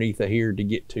get underneath of here to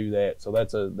get to that. So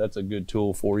that's a good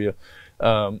tool for you.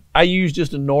 I use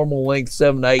just a normal length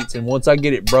 7/8, and once I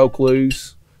get it broke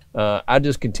loose, I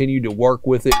just continue to work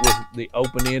with it with the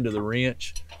open end of the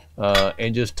wrench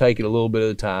and just take it a little bit at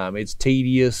a time. It's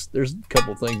tedious. There's a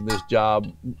couple things in this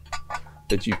job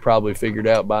that you've probably figured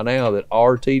out by now that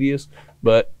are tedious,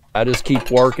 but I just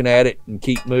keep working at it and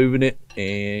keep moving it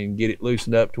and get it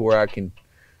loosened up to where I can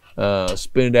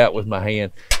spin it out with my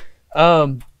hand.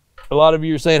 A lot of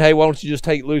you are saying, hey, why don't you just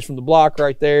take it loose from the block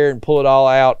right there and pull it all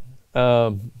out?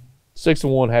 6 of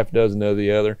one, half a dozen of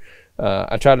the other.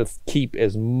 I try to keep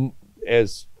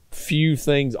as few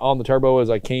things on the turbo as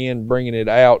I can, bringing it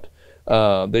out.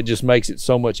 That just makes it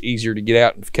so much easier to get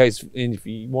out in case, and if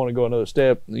you want to go another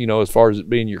step, you know, as far as it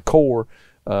being your core,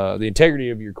 the integrity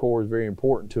of your core is very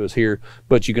important to us here,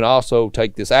 but you can also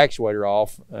take this actuator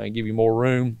off and give you more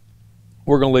room.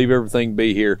 We're going to leave everything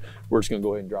be here. We're just going to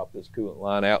go ahead and drop this coolant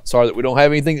line out. Sorry that we don't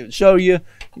have anything to show you.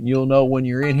 You'll know when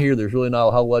you're in here, there's really not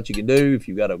a whole lot you can do. If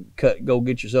you've got to go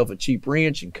get yourself a cheap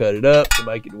wrench and cut it up to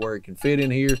make it to where it can fit in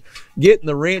here. Getting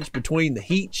the wrench between the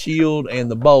heat shield and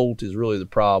the bolt is really the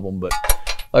problem. But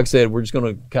like I said, we're just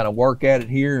going to kind of work at it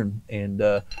here,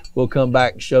 and we'll come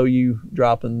back and show you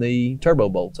dropping the turbo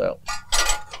bolts out.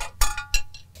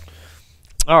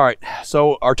 All right,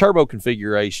 so our turbo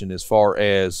configuration as far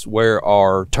as where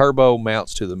our turbo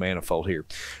mounts to the manifold here.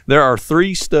 There are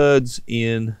 3 studs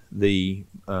in the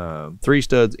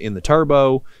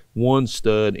turbo, 1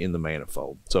 stud in the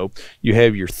manifold. So you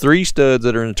have your 3 studs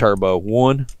that are in the turbo,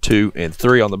 1, 2, and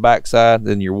 3 on the back side,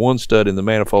 then your 1 stud in the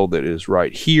manifold that is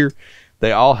right here.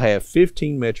 They all have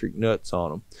 15 metric nuts on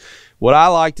them. What I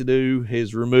like to do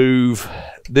is remove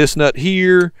this nut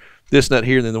here, this nut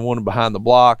here, and then the one behind the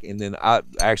block, and then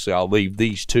I'll leave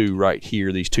these 2 right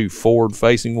here, these 2 forward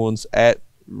facing ones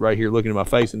right here looking at my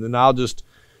face, and then I'll just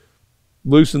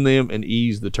loosen them and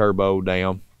ease the turbo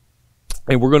down.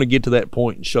 And we're going to get to that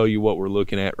point and show you what we're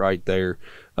looking at right there,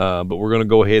 but we're going to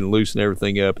go ahead and loosen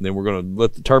everything up, and then we're going to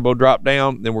let the turbo drop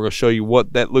down. Then we're going to show you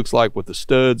what that looks like with the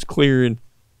studs clearing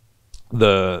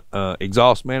the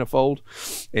exhaust manifold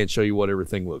and show you what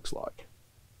everything looks like.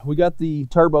 We got the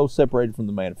turbo separated from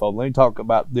the manifold. Let me talk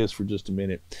about this for just a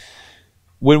minute.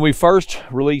 When we first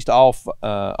released all 4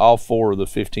 of the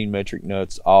 15 metric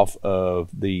nuts off of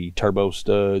the turbo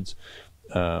studs,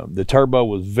 the turbo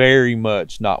was very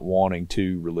much not wanting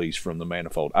to release from the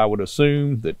manifold. I would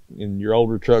assume that in your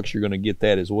older trucks you're going to get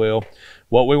that as well.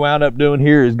 What we wound up doing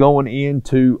here is going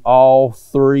into all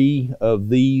 3 of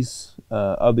these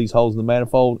holes in the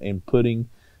manifold and putting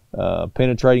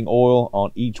penetrating oil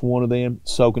on each one of them,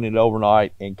 soaking it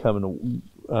overnight, and coming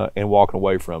and walking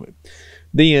away from it.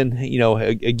 Then, you know,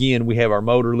 again, we have our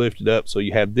motor lifted up, so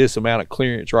you have this amount of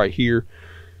clearance right here.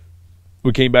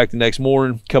 We came back the next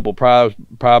morning, a couple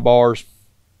pry bars,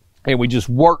 and we just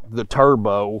worked the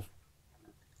turbo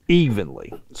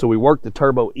evenly. So we worked the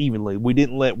turbo evenly. We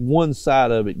didn't let one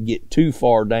side of it get too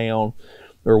far down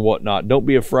or whatnot. Don't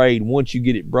be afraid once you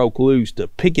get it broke loose to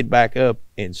pick it back up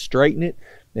and straighten it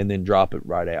and then drop it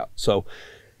right out. So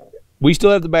we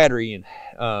still have the battery in.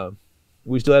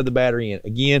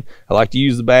 Again, I like to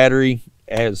use the battery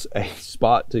as a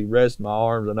spot to rest my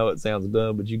arms. I know it sounds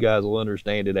dumb, but you guys will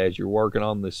understand it as you're working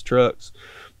on this trucks.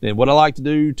 And what I like to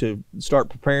do to start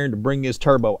preparing to bring this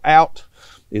turbo out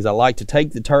is I like to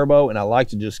take the turbo and I like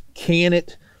to just can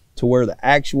it to where the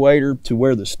actuator, to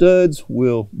where the studs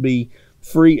will be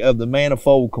free of the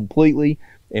manifold completely,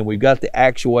 and we've got the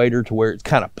actuator to where it's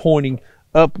kind of pointing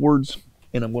upwards,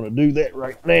 and I'm going to do that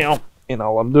right now. And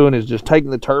all I'm doing is just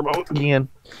taking the turbo again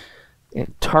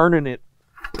and turning it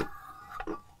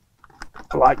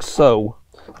like so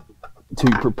to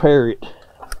prepare it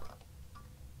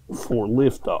for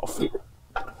liftoff here.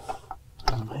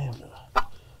 I'm having a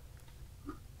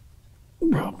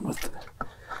problem with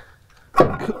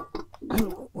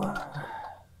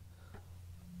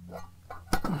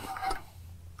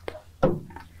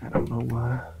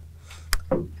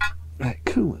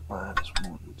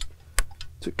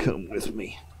to come with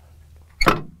me.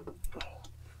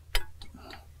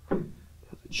 It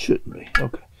shouldn't be.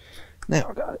 Okay, now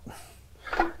I got it.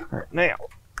 All right, now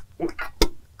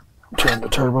turn the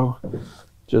turbo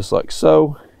just like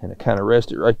so, and I kind of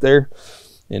rest it right there,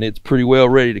 and it's pretty well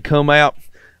ready to come out.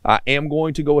 I am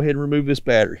going to go ahead and remove this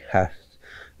battery.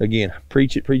 Again,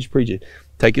 preach it, preach it, preach it.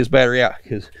 Take this battery out,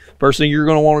 because first thing you're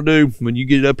going to want to do when you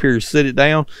get it up here is sit it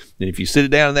down. And if you sit it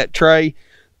down in that tray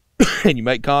and you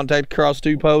make contact across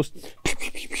two posts,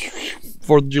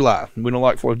 4th of July. We don't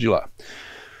like 4th of July.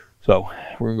 So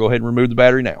we're going to go ahead and remove the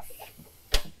battery now.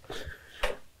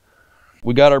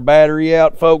 We got our battery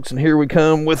out, folks, and here we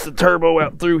come with the turbo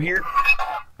out through here.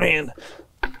 And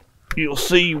you'll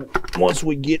see once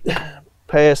we get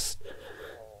past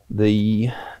the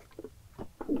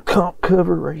comp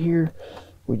cover right here,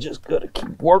 we just got to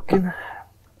keep working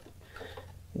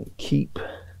and keep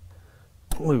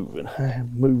moving.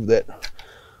 Move that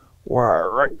wire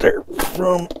right there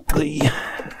from the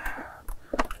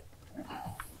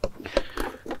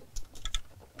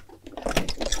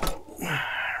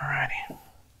alrighty.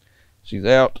 She's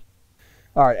out.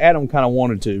 All right, Adam kind of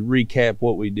wanted to recap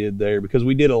what we did there, because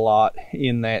we did a lot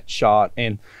in that shot,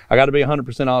 and I got to be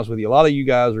 100% honest with you. A lot of you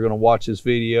guys are going to watch this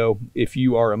video. If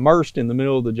you are immersed in the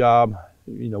middle of the job,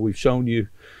 you know, we've shown you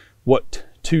what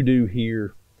to do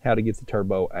here, how to get the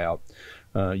turbo out.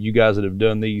 You guys that have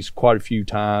done these quite a few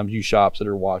times, you shops that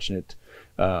are watching it,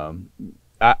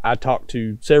 I talked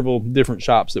to several different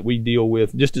shops that we deal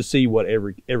with just to see what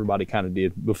everybody kind of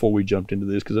did before we jumped into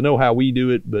this, because I know how we do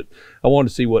it, but I wanted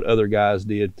to see what other guys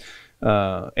did.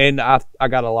 And I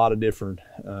got a lot of different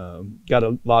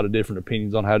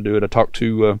opinions on how to do it. I talked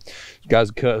to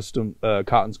guys at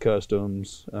Cotton's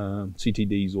Customs, CT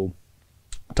Diesel.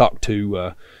 Talked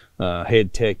to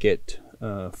head tech at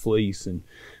Fleece, and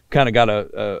kind of got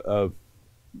I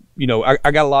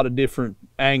got a lot of different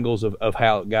angles of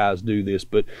how guys do this.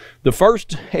 But the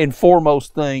first and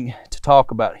foremost thing to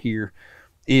talk about here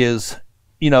is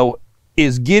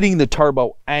getting the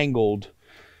turbo angled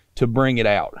to bring it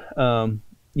out.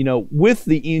 With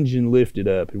the engine lifted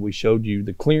up, and we showed you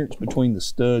the clearance between the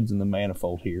studs and the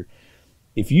manifold here.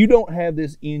 If you don't have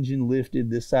this engine lifted,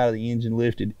 this side of the engine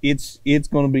lifted, it's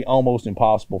going to be almost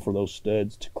impossible for those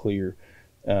studs to clear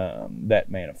that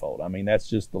manifold. I mean, that's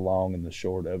just the long and the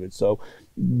short of it. So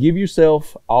give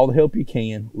yourself all the help you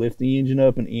can. Lift the engine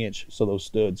up an inch so those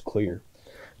studs clear.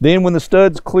 Then when the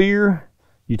studs clear,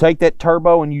 you take that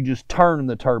turbo and you just turn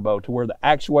the turbo to where the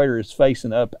actuator is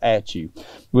facing up at you.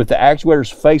 With the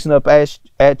actuators facing up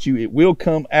at you, it will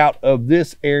come out of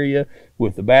this area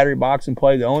with the battery box in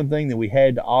play. The only thing that we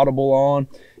had to audible on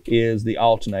is the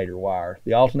alternator wire.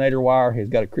 The alternator wire has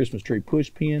got a Christmas tree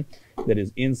push pin that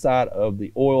is inside of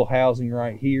the oil housing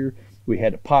right here. We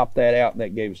had to pop that out, and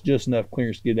that gave us just enough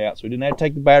clearance to get it out. So we didn't have to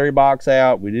take the battery box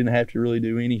out. We didn't have to really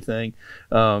do anything.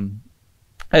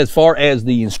 As far as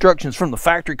the instructions from the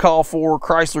factory call for,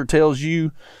 Chrysler tells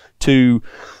you to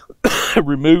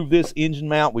remove this engine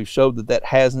mount. We've showed that that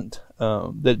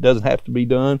it doesn't have to be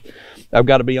done. I've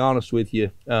got to be honest with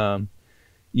you.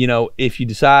 If you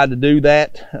decide to do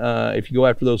that, if you go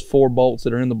after those 4 bolts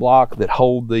that are in the block that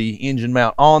hold the engine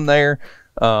mount on there,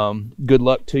 good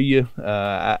luck to you.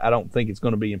 I don't think it's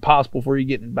going to be impossible for you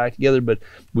getting it back together, but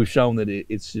we've shown that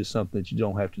it's just something that you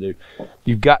don't have to do.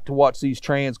 You've got to watch these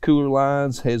trans cooler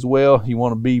lines as well. You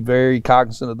want to be very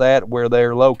cognizant of that, where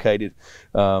they're located.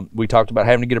 We talked about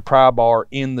having to get a pry bar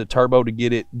in the turbo to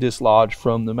get it dislodged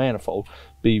from the manifold.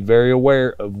 Be very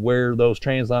aware of where those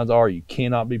trans lines are. You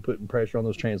cannot be putting pressure on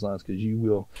those trans lines, because you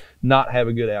will not have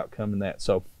a good outcome in that.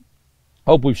 So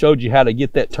hope we've showed you how to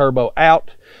get that turbo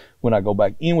out. When I go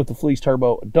back in with the Fleece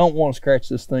turbo, I don't want to scratch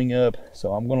this thing up,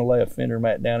 so I'm going to lay a fender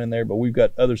mat down in there, but we've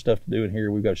got other stuff to do in here.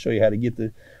 We've got to show you how to get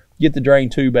the drain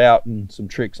tube out and some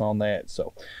tricks on that.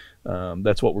 So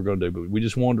that's what we're going to do. But we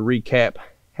just wanted to recap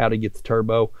how to get the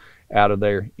turbo out of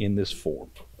there in this form.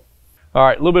 All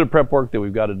right, a little bit of prep work that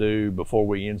we've got to do before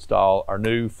we install our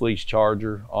new Fleece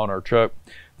charger on our truck.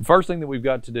 The first thing that we've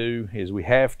got to do is we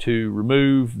have to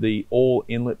remove the oil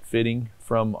inlet fitting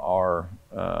from our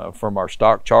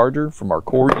stock charger, from our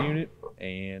core unit,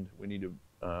 and we need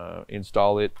to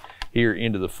install it here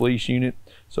into the Fleece unit.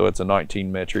 So it's a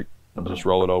 19 metric. I'll just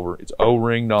roll it over. It's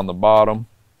O-ringed on the bottom.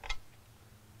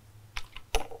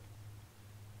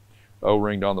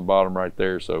 O-ringed on the bottom right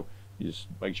there. So you just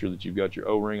make sure that you've got your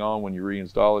O-ring on when you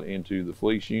reinstall it into the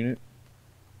Fleece unit.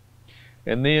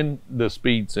 And then the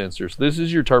speed sensor. So this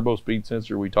is your turbo speed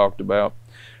sensor we talked about.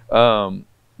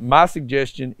 My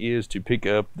suggestion is to pick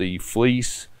up the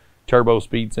Fleece turbo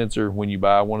speed sensor when you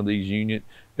buy one of these units.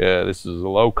 This is a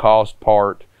low cost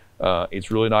part. It's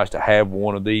really nice to have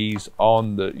one of these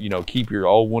on the, keep your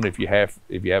old one if you have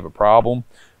a problem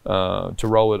to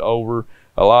roll it over.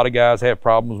 A lot of guys have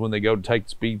problems when they go to take the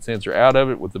speed sensor out of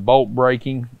it with the bolt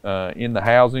breaking in the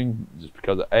housing, just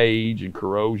because of age and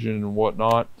corrosion and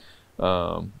whatnot.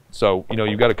 So,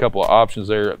 you've got a couple of options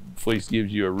there. Fleece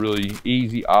gives you a really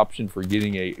easy option for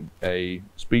getting a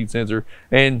speed sensor,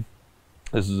 and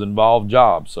this is an involved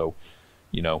job. So,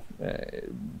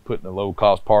 putting a low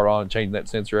cost part on and changing that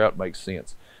sensor out makes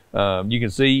sense. You can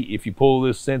see if you pull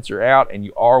this sensor out and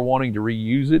you are wanting to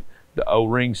reuse it, the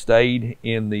O-ring stayed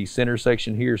in the center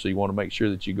section here, so you want to make sure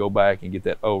that you go back and get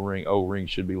that O-ring. O-ring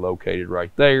should be located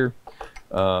right there.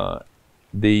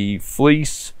 The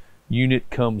Fleece unit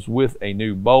comes with a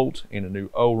new bolt and a new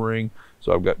O-ring,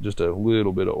 so I've got just a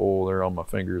little bit of oil there on my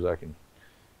fingers. I can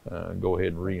go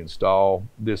ahead and reinstall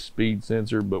this speed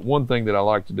sensor. But one thing that I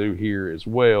like to do here as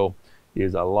well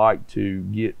is I like to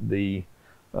get the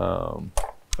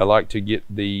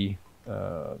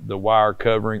wire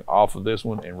covering off of this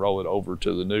one and roll it over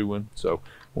to the new one. So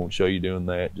I won't show you doing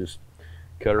that. Just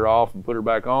cut her off and put her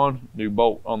back on. New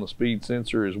bolt on the speed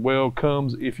sensor as well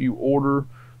comes if you order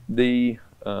the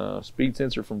speed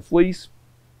sensor from Fleece.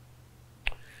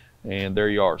 And there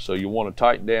you are. So you want to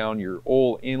tighten down your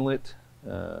oil inlet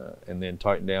and then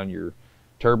tighten down your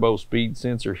turbo speed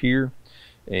sensor here,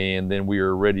 and then we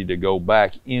are ready to go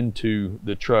back into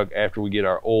the truck after we get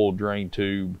our oil drain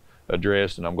tube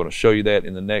addressed, and I'm going to show you that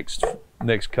in the next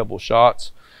couple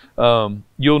shots.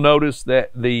 You'll notice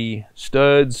that the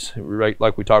studs, right,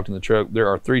 like we talked in the truck, there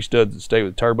are 3 studs that stay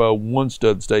with turbo, 1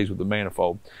 stud stays with the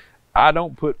manifold. I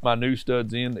don't put my new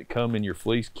studs in that come in your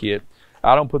Fleece kit.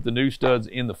 I don't put the new studs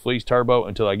in the Fleece turbo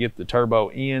until I get the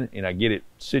turbo in and I get it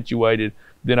situated.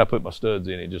 Then I put my studs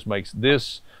in. It just makes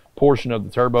this portion of the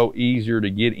turbo easier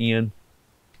to get in.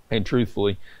 And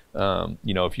truthfully,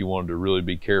 if you wanted to really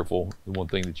be careful, the one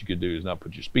thing that you could do is not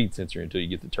put your speed sensor until you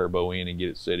get the turbo in and get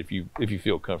it set if you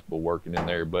feel comfortable working in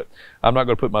there. But I'm not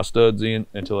going to put my studs in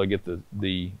until I get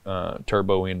the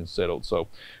turbo in and settled. So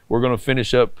we're going to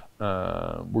finish up.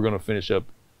 The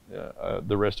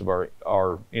rest of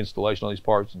our installation on these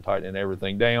parts and tightening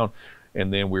everything down,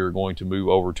 and then we're going to move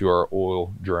over to our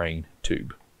oil drain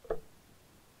tube.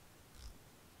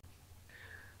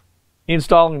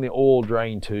 Installing the oil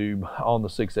drain tube on the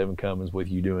 6.7 Cummins with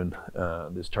you doing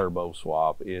this turbo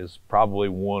swap is probably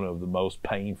one of the most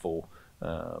painful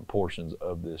portions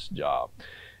of this job.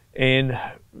 And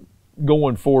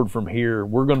going forward from here,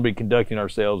 we're going to be conducting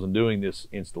ourselves and doing this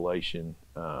installation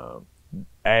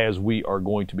as we are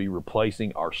going to be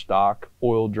replacing our stock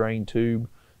oil drain tube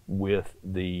with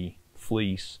the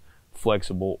Fleece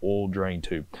flexible oil drain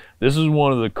tube. This is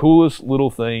one of the coolest little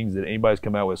things that anybody's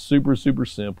come out with. Super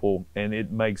simple, and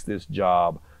it makes this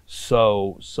job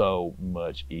so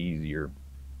much easier.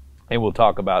 And we'll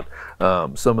talk about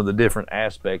some of the different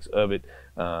aspects of it.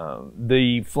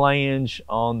 The flange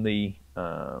on the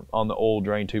oil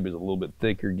drain tube is a little bit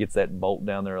thicker, gets that bolt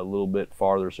down there a little bit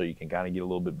farther so you can kind of get a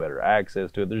little bit better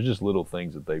access to it. There's just little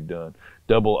things that they've done.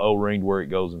 Double O-ringed where it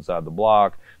goes inside the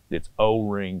block. It's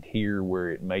O-ringed here where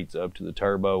it mates up to the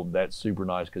turbo. That's super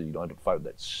nice because you don't have to fight with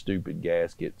that stupid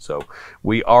gasket. So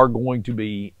we are going to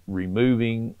be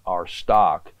removing our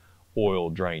stock oil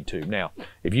drain tube. Now,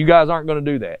 if you guys aren't going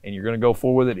to do that and you're going to go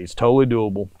forward with it, it's totally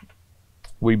doable.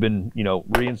 We've been,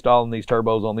 reinstalling these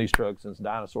turbos on these trucks since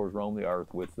dinosaurs roamed the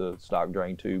earth with the stock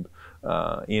drain tube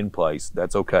in place.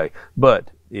 That's okay.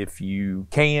 But if you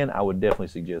can, I would definitely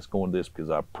suggest going to this, because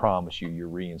I promise you your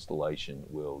reinstallation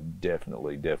will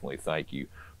definitely thank you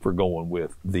for going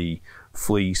with the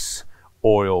Fleece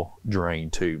oil drain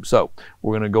tube. So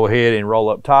we're going to go ahead and roll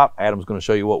up top. Adam's going to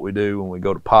show you what we do when we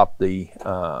go to pop the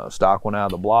stock one out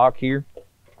of the block here.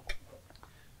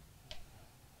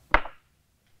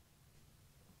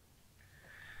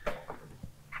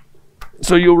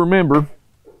 So you'll remember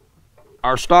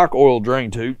our stock oil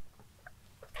drain tube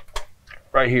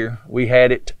right here, we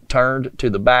had it turned to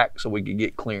the back so we could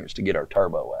get clearance to get our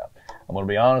turbo out. I'm going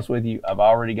to be honest with you, I've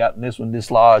already gotten this one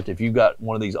dislodged. If you've got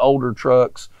one of these older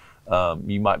trucks,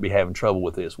 you might be having trouble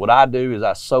with this. What I do is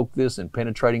I soak this in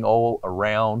penetrating oil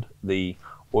around the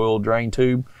oil drain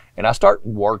tube, and I start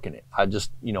working it. I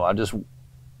just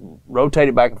rotate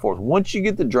it back and forth. Once you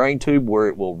get the drain tube where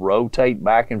it will rotate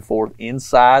back and forth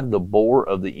inside the bore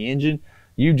of the engine,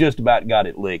 you just about got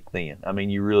it licked then. I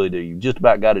mean, you really do. You just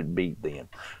about got it beat then.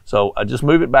 So I just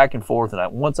move it back and forth,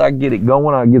 and once I get it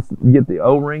going, I get the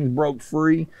O-rings broke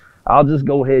free, I'll just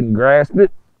go ahead and grasp it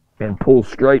and pull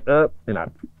straight up, and I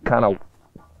kind of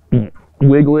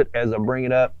wiggle it as I bring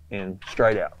it up and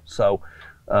straight out. So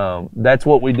that's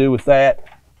what we do with that.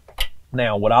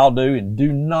 Now, what I'll do, and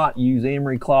do not use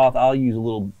emery cloth, I'll use a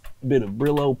little bit of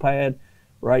Brillo pad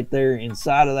right there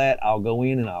inside of that. I'll go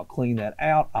in and I'll clean that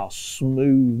out. I'll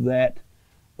smooth that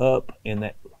up, and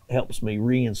that helps me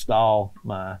reinstall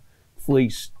my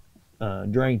fleece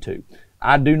drain tube.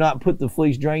 I do not put the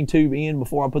fleece drain tube in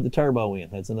before I put the turbo in.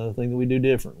 That's another thing that we do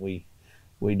different. We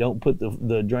don't put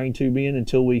the drain tube in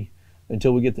until we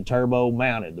get the turbo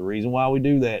mounted. The reason why we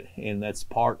do that, and that's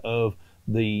part of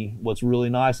what's really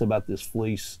nice about this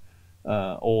fleece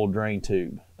oil drain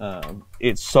tube.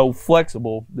 It's so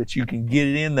flexible that you can get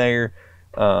it in there,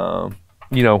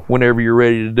 you know, whenever you're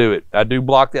ready to do it. I do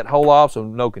block that hole off so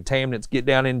no contaminants get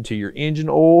down into your engine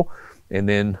oil, and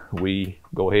then we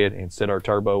go ahead and set our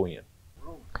turbo in.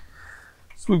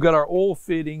 So we've got our oil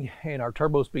fitting and our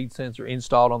turbo speed sensor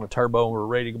installed on the turbo, and we're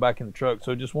ready to go back in the truck.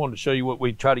 So I just wanted to show you what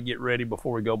we try to get ready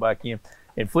before we go back in.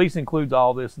 And Fleece includes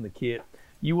all this in the kit.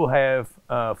 You will have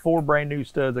 4 brand new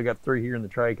studs. I got 3 here in the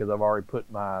tray because I've already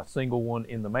put my single one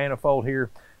in the manifold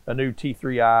here. A new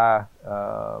T3i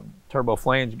turbo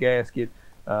flange gasket,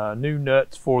 new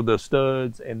nuts for the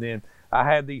studs, and then I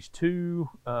have these 2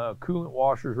 coolant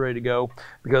washers ready to go,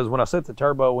 because when I set the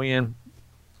turbo in,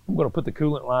 I'm going to put the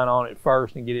coolant line on it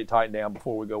first and get it tightened down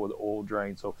before we go with the oil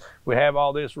drain. So we have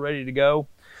all this ready to go.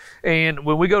 And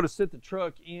when we go to set the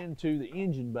truck into the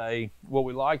engine bay, what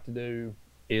we like to do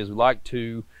is we like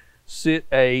to sit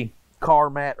a car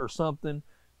mat or something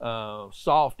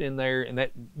soft in there, and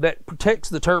that protects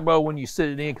the turbo when you sit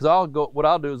it in. Because what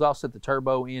I'll do is I'll set the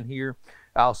turbo in here,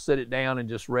 I'll set it down and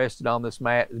just rest it on this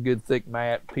mat, a good thick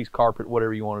mat, piece of carpet,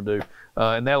 whatever you want to do,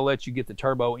 and that'll let you get the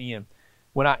turbo in.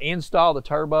 When I install the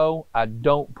turbo, I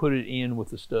don't put it in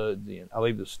with the studs in. I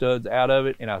leave the studs out of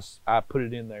it, and I put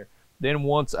it in there. Then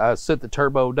once I set the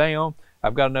turbo down,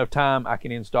 I've got enough time, I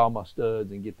can install my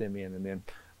studs and get them in, and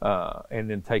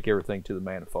then take everything to the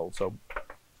manifold. So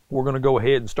we're going to go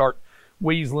ahead and start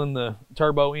weaseling the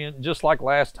turbo in, just like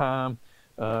last time.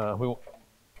 The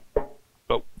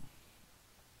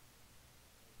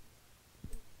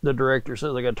director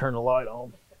says I got to turn the light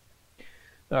on.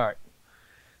 All right.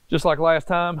 Just like last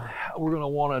time, we're going to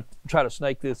want to try to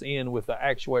snake this in with the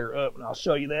actuator up, and I'll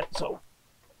show you that. So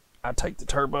I take the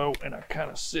turbo and I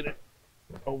kind of sit it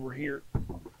over here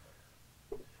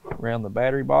around the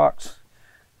battery box.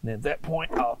 And at that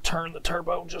point, I'll turn the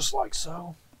turbo just like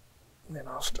so. And then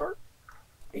I'll start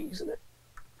easing it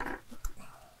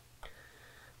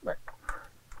back.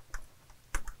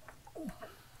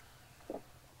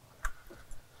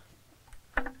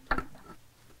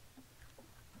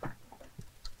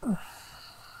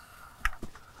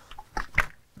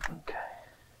 Okay.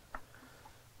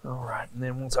 All right, and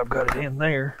then once I've got it in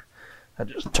there, I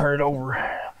just turn it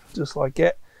over just like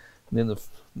that. And then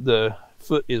the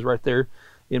foot is right there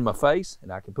in my face,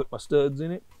 and I can put my studs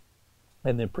in it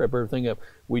and then prep everything up.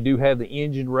 We do have the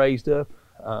engine raised up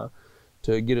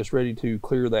to get us ready to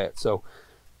clear that. So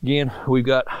again, we've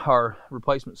got our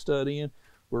replacement stud in.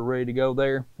 We're ready to go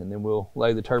there, and then we'll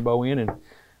lay the turbo in, and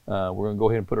we're going to go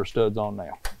ahead and put our studs on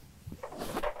now.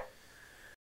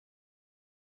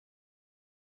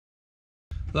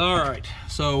 All right,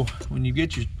 so when you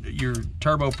get your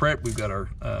turbo prep, we've got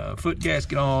our foot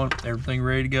gasket on, everything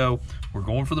ready to go. We're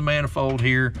going for the manifold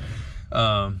here.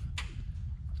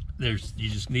 You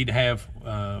just need to have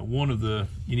one of the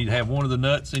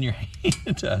nuts in your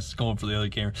hand. I was going for the other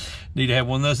camera. You need to have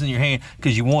one of those in your hand,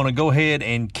 because you want to go ahead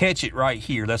and catch it right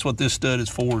here. That's what this stud is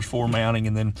for mounting,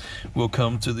 and then we'll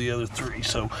come to the other 3.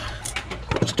 So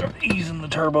we'll start easing the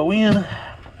turbo in.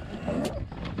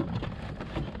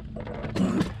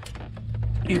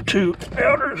 Your 2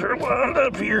 outers are lined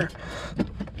up here.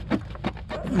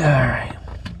 All right.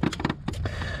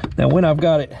 Now when I've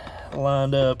got it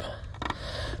lined up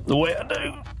the way I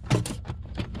do,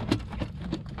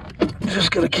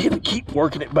 just gotta keep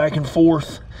working it back and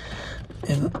forth,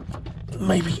 and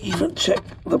maybe even check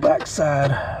the back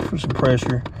side for some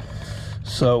pressure.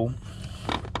 So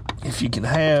if you can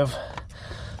have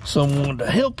someone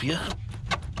to help you,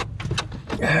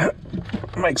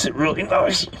 makes it really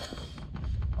nice.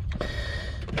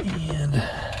 And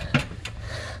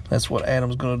that's what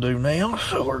Adam's going to do now.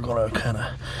 So we're going to kind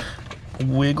of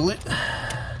wiggle it.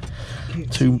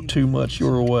 Too much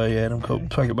your way, Adam.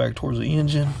 Take it back towards the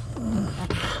engine.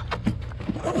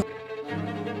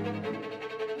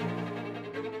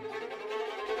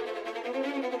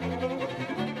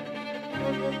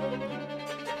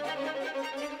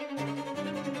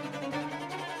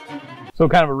 So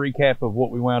kind of a recap of what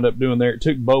we wound up doing there. It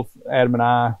took both Adam and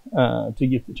I to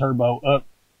get the turbo up.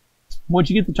 Once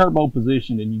you get the turbo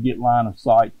positioned and you get line of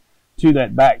sight to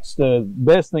that back stud,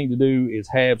 the best thing to do is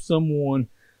have someone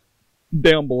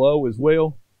down below as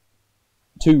well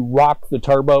to rock the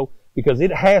turbo, because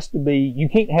it has to be, you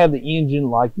can't have the engine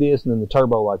like this and then the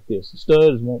turbo like this. The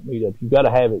studs won't meet up. You've got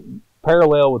to have it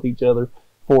parallel with each other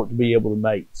for it to be able to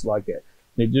mate. It's like that.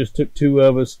 And it just took two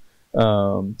of us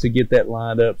to get that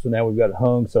lined up. So now we've got it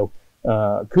hung. So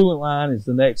coolant line is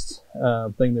the next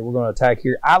thing that we're going to attack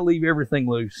here. I leave everything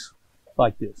loose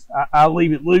like this. I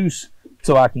leave it loose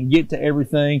so I can get to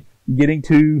everything. Getting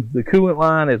to the coolant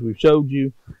line, as we've showed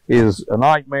you, is a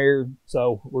nightmare.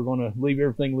 So we're going to leave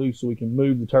everything loose so we can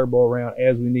move the turbo around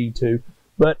as we need to.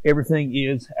 But everything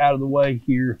is out of the way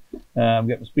here. I've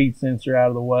got the speed sensor out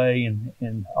of the way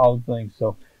and all the things.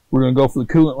 So we're going to go for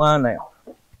the coolant line now.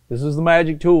 This is the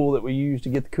magic tool that we use to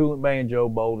get the coolant banjo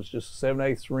bolt. It's just a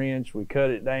 7/8 wrench. We cut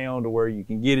it down to where you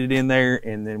can get it in there,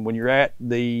 and then when you're at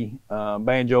the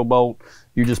banjo bolt,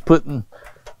 you're just putting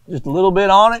just a little bit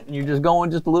on it, and you're just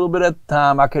going just a little bit at the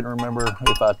time. I couldn't remember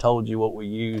if I told you what we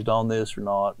used on this or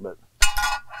not, but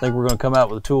I think we're going to come out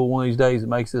with a tool one of these days that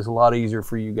makes this a lot easier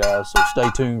for you guys, so stay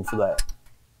tuned for that.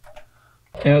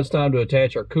 Now it's time to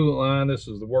attach our coolant line. This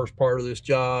is the worst part of this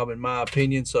job, in my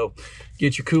opinion. So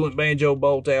get your coolant banjo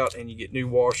bolt out, and you get new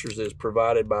washers as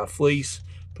provided by Fleece.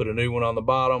 Put a new one on the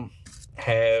bottom.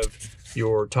 Have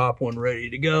your top one ready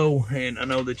to go. And I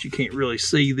know that you can't really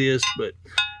see this, but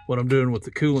what I'm doing with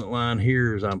the coolant line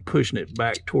here is I'm pushing it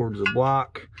back towards the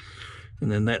block. And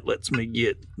then that lets me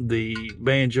get the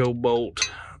banjo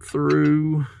bolt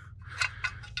through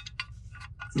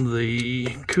the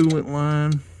coolant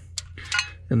line.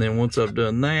 And then once I've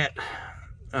done that,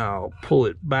 I'll pull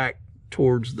it back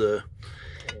towards the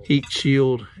heat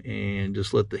shield and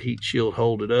just let the heat shield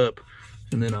hold it up.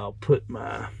 And then I'll put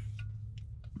my,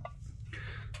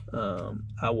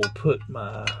 I will put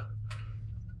my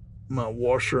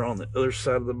washer on the other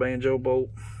side of the banjo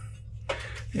bolt.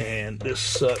 And this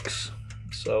sucks.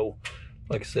 So,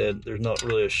 like I said, there's not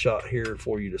really a shot here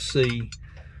for you to see.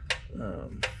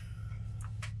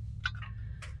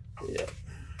 Yeah.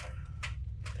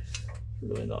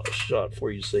 Really not a shot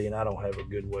for you to see, and I don't have a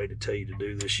good way to tell you to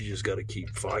do this. You just got to keep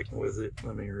fighting with it.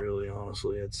 I mean, really,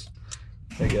 honestly, it's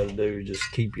all you got to do is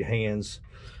just keep your hands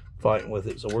fighting with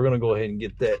it. So we're going to go ahead and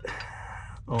get that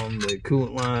on the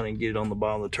coolant line and get it on the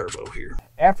bottom of the turbo here.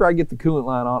 After I get the coolant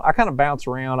line on, I kind of bounce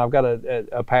around. I've got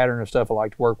a pattern of stuff I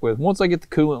like to work with. Once I get the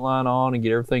coolant line on and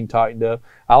get everything tightened up,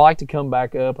 I like to come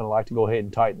back up and I like to go ahead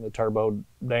and tighten the turbo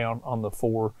down on the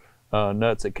 4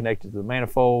 nuts that connect to the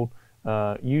manifold.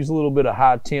 Use a little bit of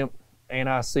high temp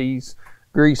anti-seize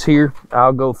grease here.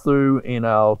 I'll go through and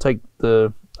I'll take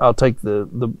the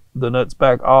nuts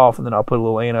back off, and then I'll put a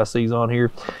little anti-seize on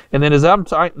here. And then as I'm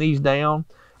tightening these down,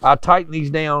 I tighten these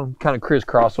down kind of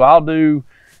crisscross. So I'll do,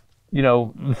 you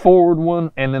know, the forward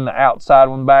one and then the outside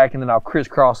one back, and then I'll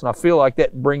crisscross, and I feel like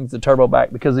that brings the turbo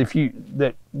back, because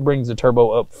that brings the turbo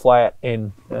up flat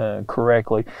and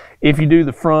correctly. If you do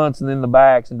the fronts and then the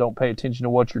backs and don't pay attention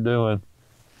to what you're doing,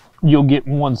 you'll get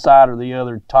one side or the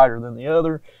other tighter than the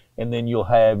other, and then you'll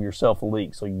have yourself a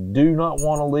leak. So you do not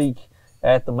want to leak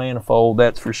at the manifold,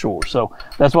 that's for sure. So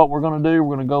that's what we're going to do.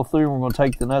 We're going to go through and we're going to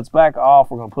take the nuts back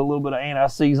off. We're going to put a little bit of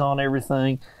anti-seize on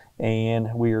everything,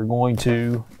 and we are going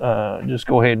to just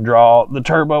go ahead and draw the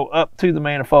turbo up to the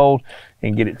manifold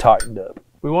and get it tightened up.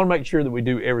 We want to make sure that we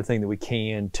do everything that we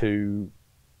can to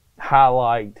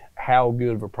highlight how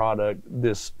good of a product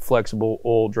this flexible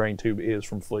oil drain tube is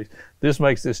from Fleece. This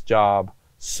makes this job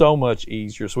so much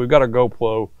easier. So we've got our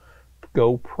GoPro,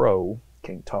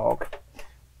 can't talk,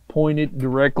 pointed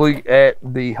directly at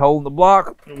the hole in the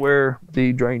block where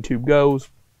the drain tube goes.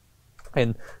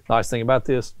 And nice thing about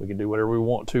this, we can do whatever we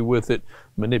want to with it,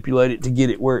 manipulate it to get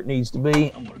it where it needs to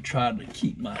be. I'm going to try to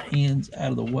keep my hands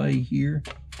out of the way here.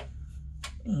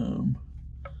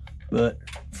 But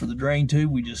for the drain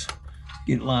tube, we just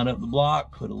get it lined up the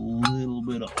block, put a little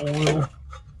bit of oil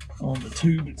on the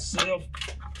tube itself,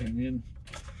 and then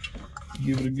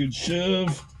give it a good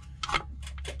shove.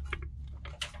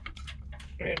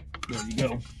 And there you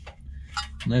go.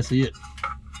 And that's it.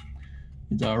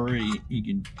 It's already, you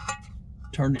can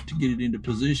turn it to get it into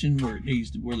position where it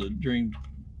needs to, where the drain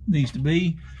needs to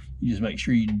be. You just make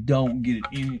sure you don't get it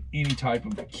in any type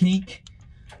of a kink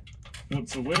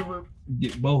whatsoever.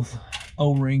 Get both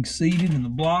O-rings seated in the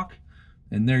block,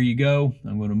 and there you go.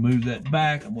 I'm going to move that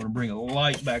back. I'm going to bring a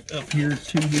light back up here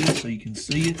to this so you can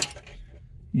see it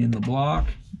in the block.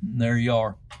 And there you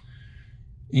are.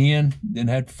 And didn't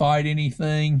have to fight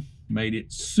anything. Made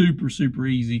it super, super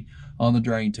easy on the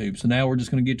drain tube. So now we're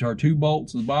just going to get to our 2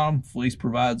 bolts at the bottom. Fleece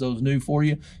provides those new for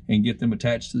you, and get them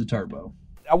attached to the turbo.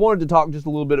 I wanted to talk just a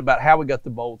little bit about how we got the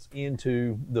bolts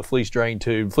into the fleece drain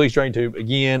tube. Fleece drain tube,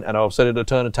 again, I know I've said it a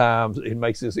ton of times, it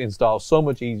makes this install so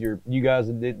much easier. You guys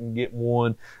that didn't get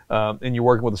one and you're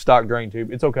working with a stock drain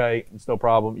tube, it's okay, it's no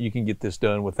problem. You can get this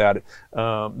done without it.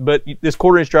 But this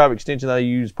 1/4 inch drive extension that I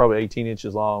use is probably 18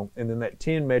 inches long, and then that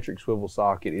 10 metric swivel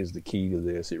socket is the key to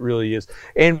this. It really is.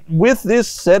 And with this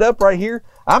setup right here,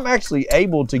 I'm actually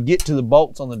able to get to the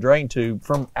bolts on the drain tube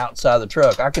from outside the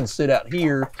truck. I can sit out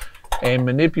here and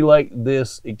manipulate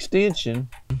this extension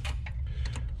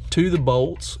to the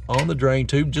bolts on the drain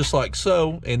tube just like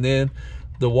so, and then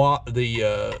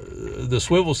the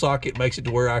swivel socket makes it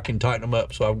to where I can tighten them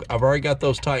up. So I've already got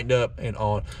those tightened up and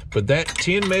on. But that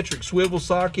 10 metric swivel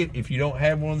socket, if you don't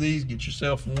have one of these, get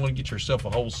yourself one. Get yourself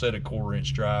a whole set of 1/4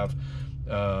 inch drive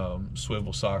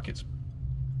swivel sockets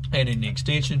and an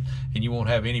extension, and you won't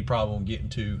have any problem getting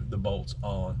to the bolts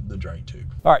on the drain tube.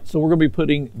 All right, so we're gonna be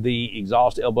putting the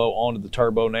exhaust elbow onto the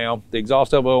turbo now. The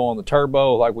exhaust elbow on the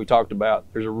turbo, like we talked about,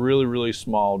 there's a really, really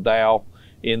small dowel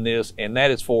in this, and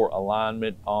that is for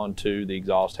alignment onto the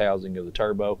exhaust housing of the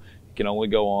turbo. It can only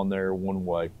go on there one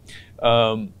way.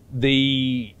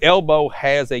 The elbow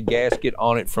has a gasket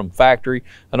on it from factory.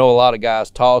 I know a lot of guys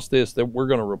toss this, that we're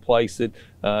gonna replace it.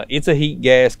 It's a heat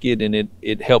gasket, and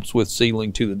it helps with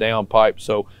sealing to the downpipe.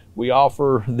 So we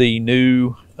offer the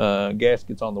new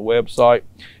gaskets on the website,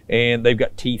 and they've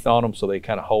got teeth on them, so they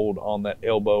kind of hold on that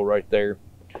elbow right there,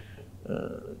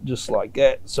 just like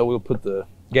that. So we'll put the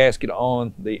gasket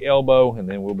on the elbow, and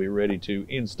then we'll be ready to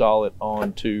install it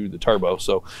onto the turbo.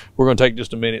 So we're going to take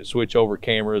just a minute, switch over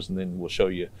cameras, and then we'll show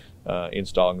you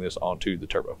installing this onto the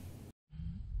turbo.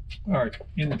 All right,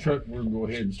 in the truck, we're going to go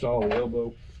ahead and install the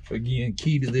elbow. Again,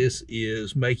 key to this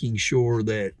is making sure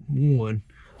that, one,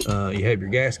 you have your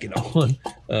gasket on,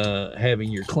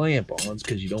 having your clamp on,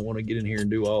 because you don't want to get in here and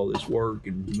do all this work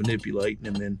and manipulating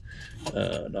and then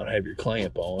not have your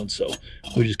clamp on. So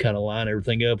we just kind of line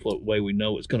everything up the way we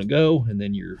know it's going to go, and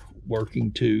then you're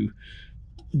working to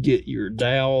get your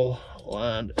dowel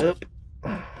lined up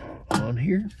on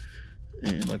here.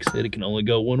 And like I said, it can only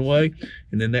go one way,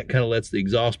 and then that kind of lets the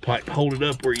exhaust pipe hold it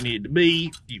up where you need it to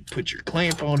be. You put your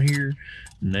clamp on here.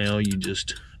 Now you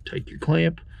just take your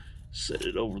clamp, set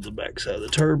it over the back side of the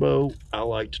turbo. I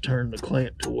like to turn the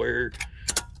clamp to where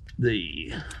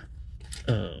the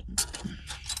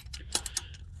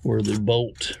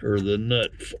bolt or the nut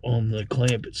on the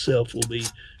clamp itself will be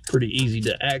pretty easy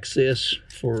to access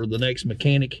for the next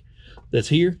mechanic that's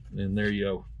here. And there you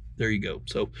go. There you go.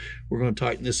 So we're going to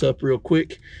tighten this up real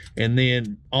quick. And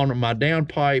then on my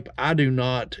downpipe, I do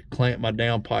not clamp my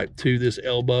downpipe to this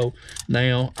elbow.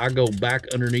 Now I go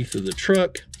back underneath of the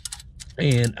truck,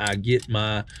 and I get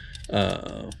my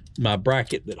my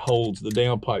bracket that holds the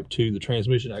downpipe to the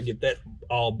transmission. I get that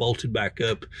all bolted back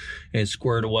up and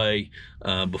squared away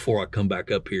before I come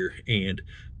back up here and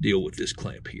deal with this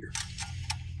clamp here.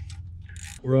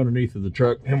 We're underneath of the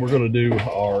truck, and we're going to do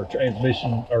our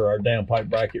transmission or our downpipe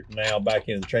bracket now back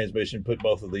into the transmission, put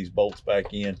both of these bolts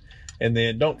back in. And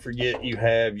then don't forget, you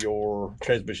have your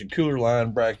transmission cooler line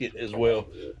bracket as well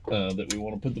that we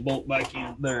want to put the bolt back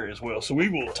in there as well. So we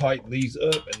will tighten these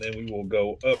up, and then we will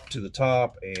go up to the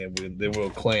top, and then we'll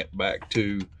clamp back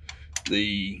to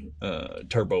the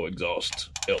turbo exhaust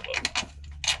elbow.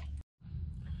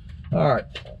 All right,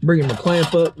 bringing my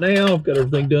clamp up now. I've got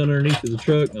everything done underneath of the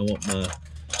truck. I want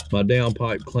my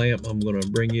downpipe clamp. I'm going to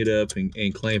bring it up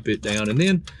and clamp it down. And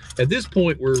then at this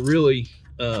point, we're really,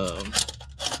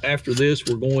 after this,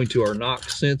 we're going to our knock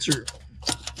sensor.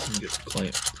 Let me get the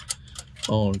clamp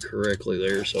on correctly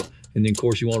there. So, and then of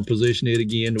course you want to position it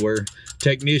again to where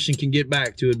technician can get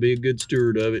back to it, be a good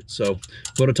steward of it. So I'm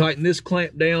going to tighten this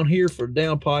clamp down here for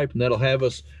downpipe, and that'll have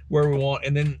us where we want.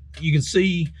 And then you can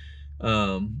see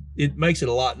it makes it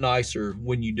a lot nicer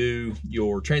when you do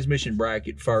your transmission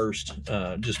bracket first,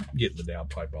 just getting the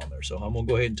downpipe on there. So I'm gonna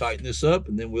go ahead and tighten this up,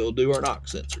 and then we'll do our knock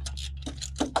sensor.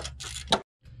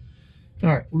 All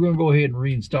right, we're gonna go ahead and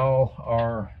reinstall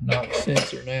our knock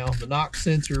sensor now. The knock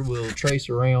sensor will trace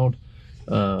around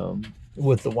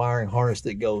with the wiring harness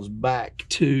that goes back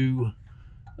to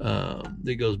our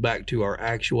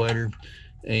actuator.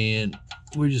 And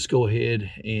we just go ahead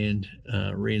and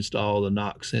reinstall the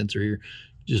knock sensor here.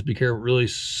 Just be careful, really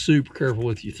super careful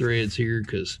with your threads here,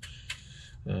 because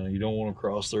you don't want to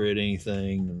cross thread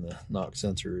anything. And the knock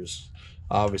sensor is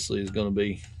obviously going to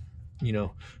be, you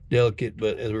know, delicate.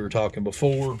 But as we were talking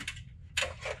before,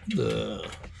 the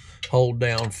hold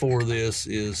down for this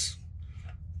is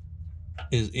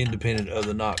independent of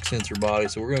the knock sensor body.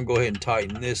 So we're going to go ahead and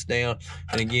tighten this down.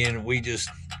 And again, we just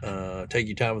take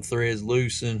your time with threads,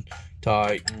 loosen,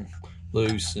 tighten,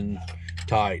 loosen,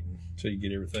 tighten. so you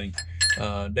get everything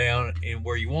down in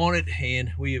where you want it.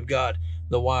 And we have got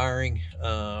the wiring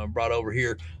brought over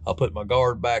here. I'll put my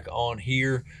guard back on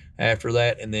here after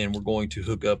that, and then we're going to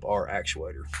hook up our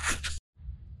actuator.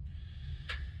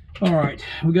 All right,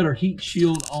 we got our heat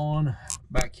shield on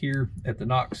back here at the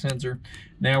knock sensor.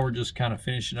 Now we're just kind of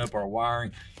finishing up our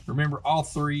wiring. Remember, all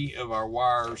three of our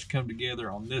wires come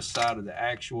together on this side of the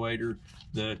actuator,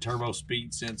 the turbo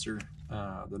speed sensor,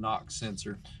 the knock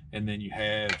sensor, and then you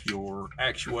have your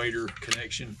actuator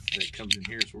connection that comes in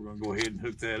here. So we're going to go ahead and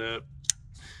hook that up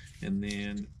and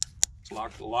then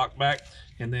lock the lock back.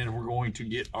 And then we're going to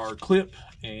get our clip,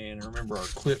 and remember, our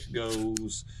clip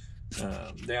goes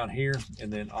down here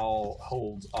and then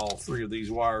holds all three of these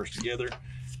wires together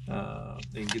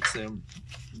and gets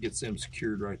them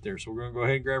secured right there. So we're going to go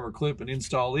ahead and grab our clip and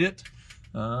install it,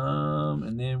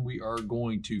 and then we are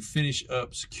going to finish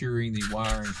up securing the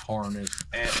wiring harness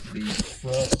at the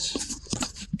front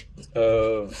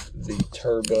of the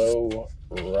turbo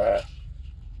right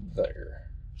there.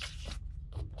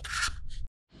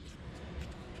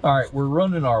 All right, we're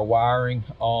running our wiring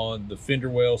on the fender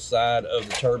well side of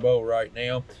the turbo right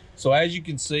now. So as you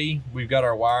can see, we've got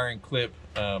our wiring clip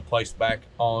placed back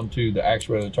onto the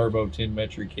actuator of the turbo, 10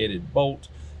 metric headed bolt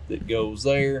that goes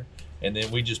there. And then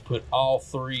we just put all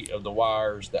three of the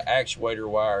wires, the actuator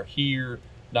wire here,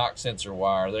 knock sensor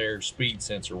wire there, speed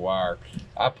sensor wire.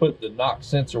 I put the knock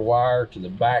sensor wire to the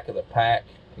back of the pack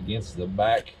against the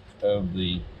back of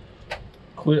the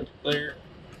clip there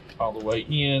all the way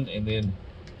in, and then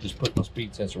just put my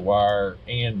speed sensor wire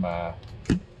and my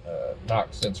knock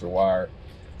sensor wire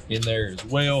in there as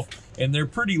well. And they're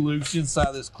pretty loose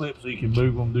inside this clip, so you can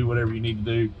move them, do whatever you need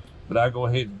to do. But I go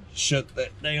ahead and shut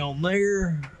that down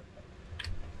there,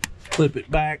 clip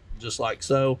it back just like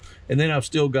so. And then I've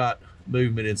still got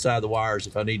movement inside the wires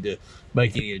if I need to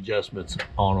make any adjustments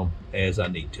on them as I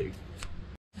need to.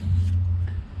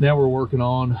 Now we're working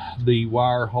on the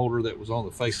wire holder that was on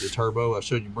the face of the turbo. I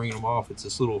showed you bringing them off. It's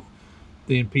this little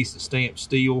thin piece of stamped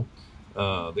steel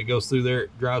that goes through there.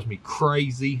 It drives me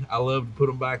crazy. I love to put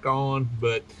them back on,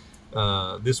 but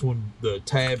this one, the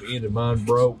tab end of mine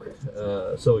broke,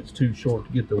 so it's too short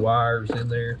to get the wires in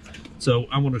there. So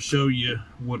I'm going to show you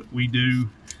what we do.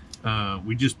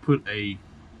 We just put a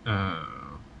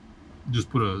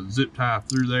zip tie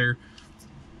through there,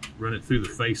 run it through the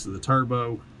face of the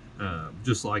turbo,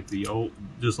 just like the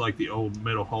old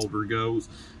metal holder goes,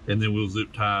 and then we'll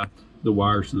zip tie the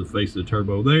wires to the face of the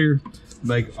turbo there.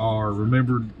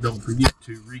 Remember, don't forget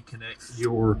to reconnect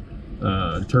your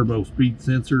turbo speed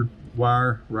sensor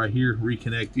wire right here,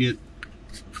 reconnect it,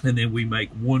 and then we make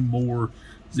one more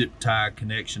zip tie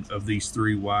connection of these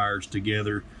three wires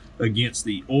together against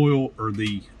the oil or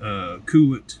the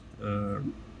coolant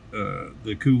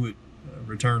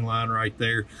return line right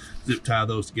there. Zip tie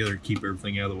those together to keep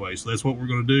everything out of the way. So that's what we're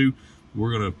going to do.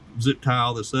 We're going to zip tie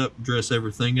all this up, dress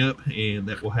everything up, and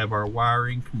that will have our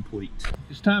wiring complete.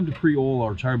 It's time to pre-oil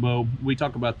our turbo. We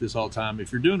talk about this all the time.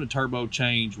 If you're doing a turbo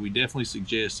change, we definitely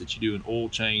suggest that you do an oil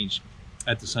change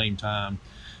at the same time.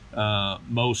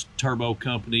 Most turbo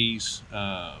companies,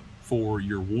 for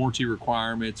your warranty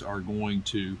requirements, are going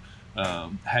to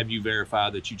have you verify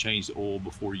that you change the oil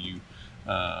before you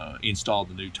install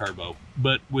the new turbo.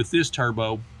 But with this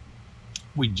turbo,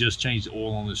 we just changed the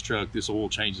oil on this truck. This oil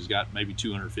change has got maybe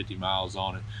 250 miles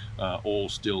on it. Oil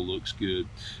still looks good.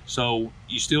 So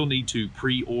you still need to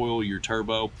pre-oil your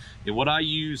turbo. And what I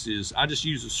use is, I just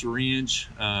use a syringe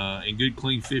in good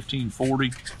clean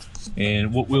 1540.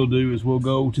 And what we'll do is we'll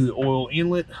go to the oil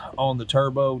inlet on the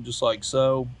turbo, just like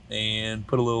so, and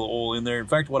put a little oil in there. In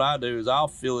fact, what I do is I'll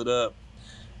fill it up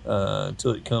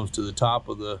until it comes to the top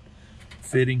of the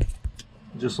fitting,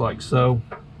 just like so.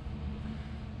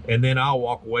 And then I'll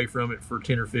walk away from it for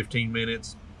 10 or 15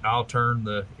 minutes. I'll turn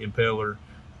the impeller,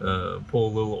 pull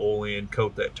a little oil in,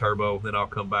 coat that turbo, then I'll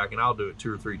come back and I'll do it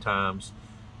 2 or 3 times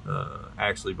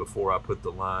actually before I put the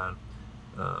line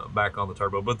back on the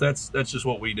turbo. But that's just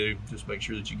what we do. Just make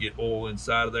sure that you get oil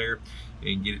inside of there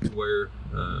and get it to where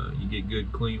you get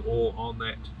good clean oil on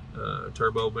that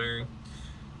turbo bearing,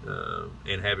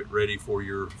 and have it ready for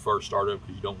your first startup,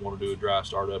 because you don't want to do a dry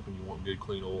startup and you want good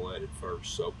clean oil at it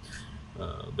first. So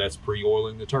that's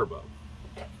pre-oiling the turbo.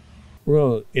 We're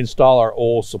going to install our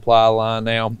oil supply line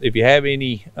now. If you have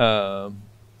any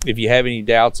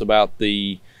doubts about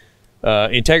the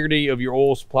integrity of your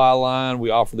oil supply line, we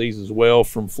offer these as well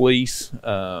from Fleece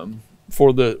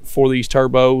for these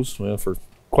turbos. Well, for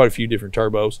quite a few different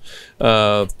turbos.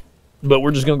 But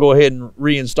we're just going to go ahead and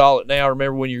reinstall it now.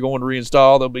 Remember, when you're going to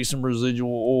reinstall, there'll be some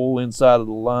residual oil inside of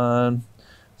the line,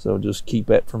 so just keep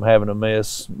that from having a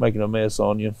mess, making a mess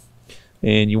on you.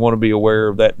 and you want to be aware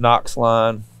of that NOx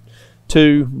line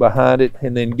too behind it,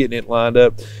 and then getting it lined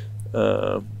up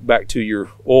back to your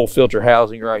oil filter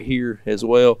housing right here as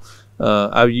well.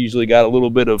 I've usually got a little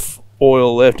bit of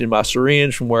oil left in my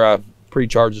syringe from where I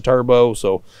pre-charged the turbo,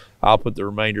 so I'll put the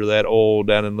remainder of that oil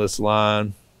down in this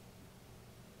line.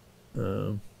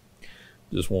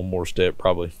 Just one more step,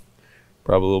 probably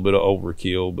a little bit of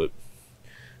overkill, but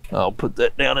I'll put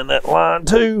that down in that line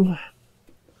too,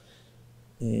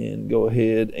 and go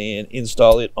ahead and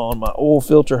install it on my oil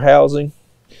filter housing.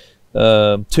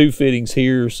 2 fittings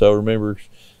here, so remember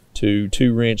to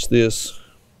 2-wrench this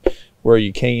where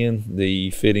you can.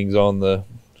 The fittings on the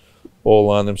oil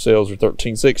line themselves are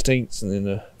 13/16, and then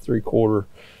a 3/4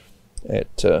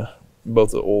 at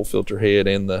both the oil filter head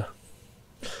and the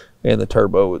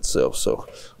turbo itself. So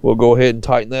we'll go ahead and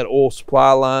tighten that oil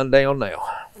supply line down now.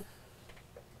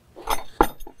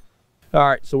 All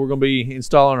right, so we're going to be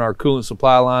installing our coolant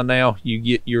supply line now. You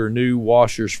get your new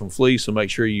washers from Fleece, so make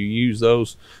sure you use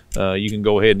those. You can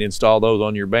go ahead and install those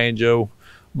on your banjo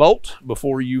bolt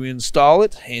before you install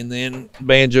it, and then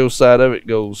banjo side of it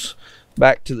goes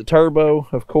back to the turbo,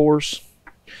 of course,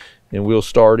 and we'll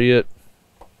start it.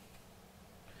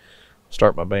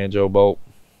 Start my banjo bolt,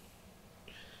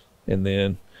 and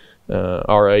then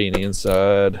RA and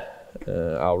inside,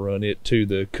 I'll run it to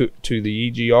the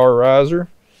EGR riser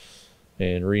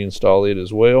and reinstall it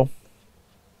as well.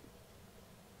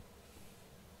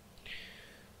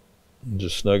 And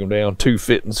just snug them down. 2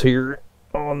 fittings here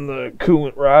on the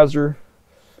coolant riser.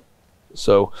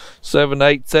 So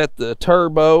 7/8 at the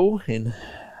turbo, and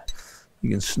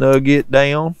you can snug it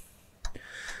down,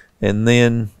 and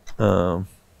then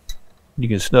you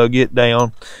can snug it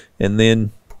down, and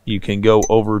then you can go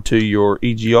over to your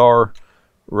EGR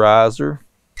riser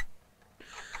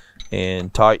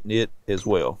and tighten it as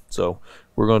well. So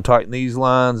we're going to tighten these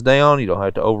lines down. You don't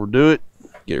have to overdo it.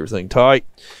 Get everything tight.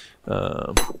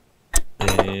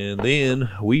 And then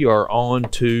we are on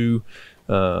to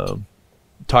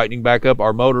tightening back up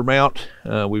our motor mount.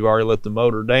 We've already let the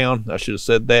motor down. I should have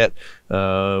said that.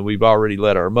 We've already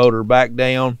let our motor back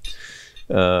down.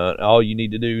 All you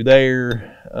need to do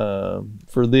there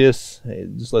for this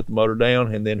is just let the motor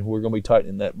down, and then we're going to be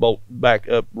tightening that bolt back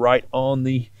up right on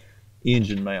the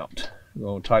engine mount. We're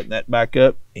going to tighten that back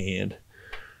up, and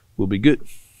we'll be good.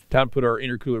 Time to put our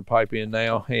intercooler pipe in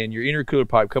now. And your intercooler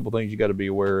pipe, couple things you got to be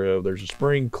aware of. There's a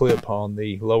spring clip on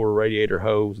the lower radiator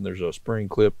hose, and there's a spring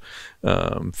clip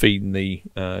feeding the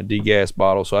degas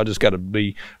bottle. So I just got to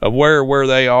be aware of where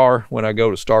they are when I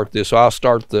go to start this. So I'll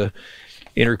start the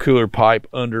intercooler pipe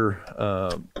under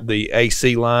the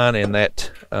AC line, and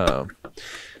that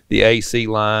the AC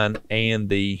line and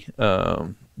the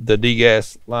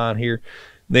degas line here.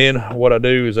 Then what I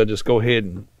do is I just go ahead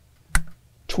and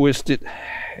twist it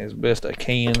as best I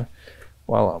can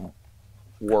while I'm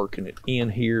working it in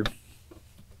here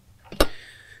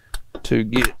to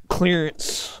get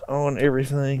clearance on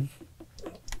everything.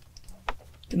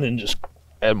 And then just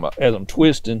as I'm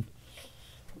twisting,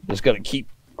 just got to keep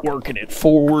working it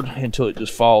forward until it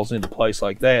just falls into place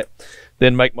like that.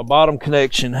 Then make my bottom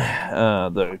connection.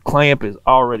 The clamp is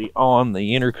already on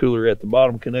the intercooler at the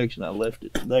bottom connection. I left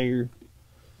it there.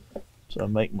 So I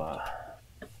make my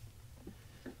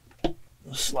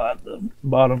slide the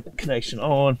bottom connection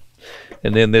on,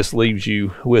 and then this leaves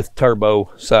you with turbo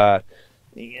side.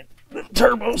 And the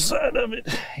turbo side of it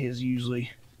is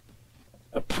usually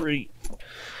a pretty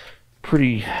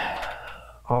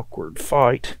awkward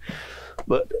fight,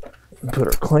 but put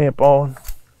our clamp on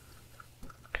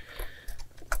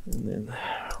and then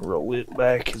roll it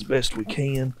back as best we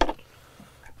can.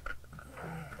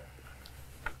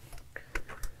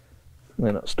 And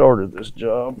then I started this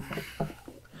job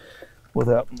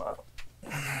without my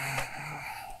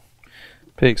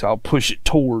picks. I'll push it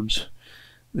towards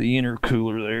the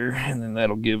intercooler there, and then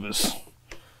that'll give us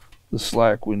the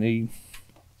slack we need.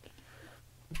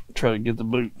 Try to get the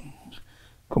boot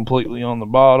completely on the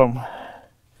bottom,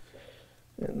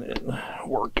 and then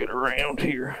work it around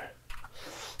here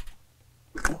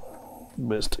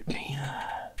best I can.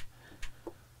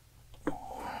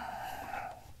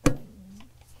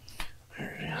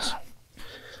 There it is,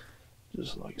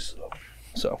 just like so.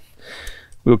 So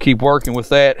we'll keep working with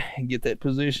that and get that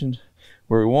positioned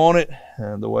where we want it.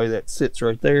 The way that sits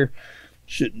right there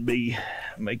shouldn't be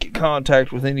making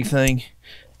contact with anything,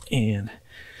 and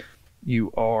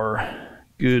you are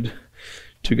good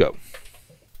to go.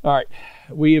 All right,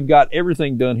 we have got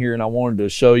everything done here, and I wanted to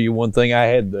show you one thing. I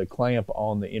had the clamp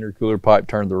on the intercooler pipe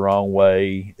turned the wrong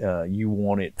way. You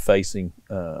want it facing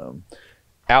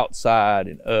outside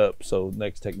and up so the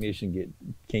next technician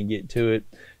can get to it.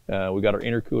 We got our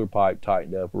intercooler pipe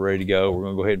tightened up. We're ready to go. We're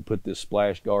going to go ahead and put this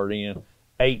splash guard in.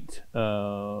 8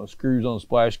 screws on the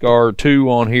splash guard, 2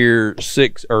 on here,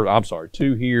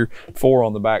 2 here, 4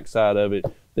 on the back side of it.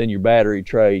 Then your battery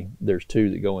tray, there's 2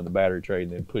 that go in the battery tray,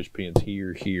 and then push pins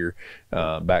here,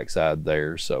 backside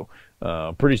there. So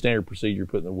pretty standard procedure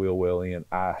putting the wheel well in.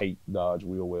 I hate Dodge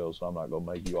wheel wells, so I'm not going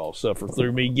to make you all suffer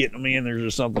through me getting them in. There's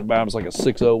just something about them. It's like a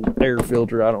 6.0 air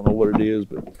filter. I don't know what it is,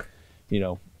 but you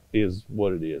know, is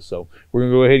what it is. So we're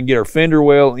gonna go ahead and get our fender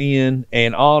well in,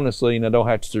 and honestly, and I don't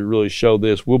have to really show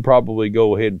this, we'll probably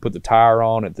go ahead and put the tire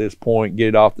on at this point, get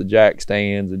it off the jack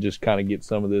stands, and just kind of get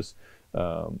some of this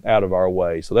out of our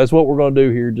way. So that's what we're going to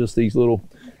do here, just these little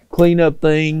cleanup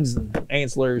things and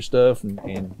ancillary stuff,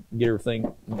 and get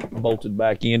everything bolted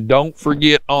back in. Don't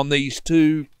forget on these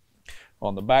 2,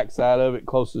 on the back side of it,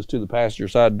 closest to the passenger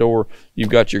side door, you've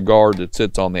got your guard that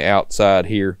sits on the outside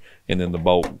here, and then the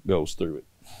bolt goes through it.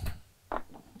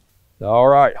 All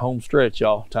right, home stretch,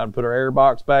 y'all. Time to put our air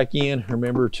box back in.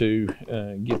 Remember to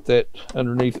get that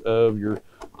underneath of your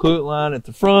coolant line at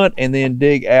the front, and then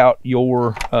dig out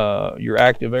your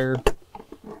active air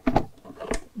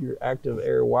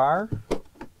wire,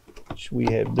 which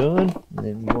we have done. And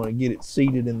then you want to get it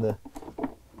seated in the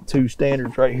 2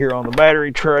 standards right here on the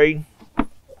battery tray.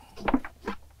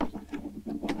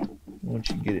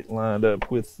 Once you get it lined up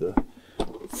with the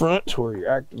front where your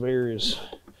active air is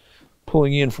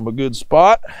pulling in from a good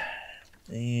spot,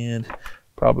 and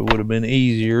probably would have been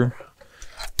easier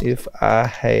if I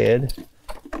had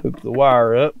hooked the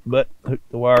wire up, but hook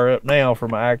the wire up now for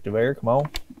my active air. Come on,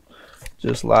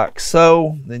 just like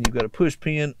so. Then you've got a push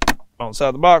pin on the side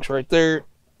of the box right there,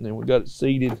 and then we got it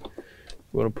seated.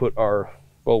 We're going to put our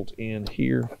bolt in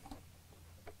here,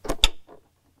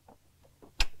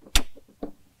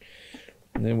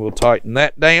 and then we'll tighten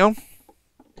that down.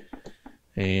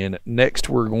 And next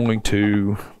we're going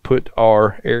to put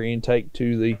our air intake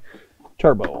to the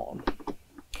turbo on.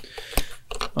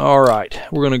 All right,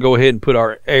 we're going to go ahead and put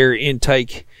our air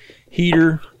intake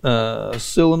heater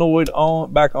solenoid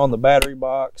back on the battery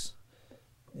box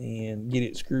and get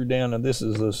it screwed down. And this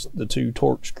is the 2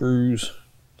 torque screws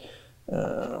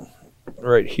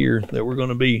right here that we're going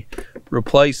to be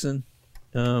replacing.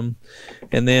 And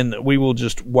then we will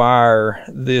just wire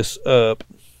this up.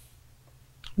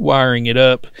 Wiring it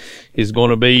up is going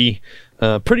to be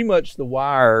pretty much the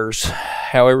wires,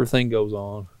 how everything goes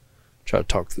on. Try to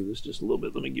talk through this just a little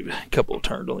bit. Let me give you a couple of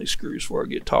turns on these screws before I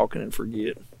get talking and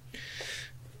forget.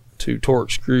 2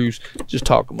 torque screws. Just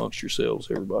talk amongst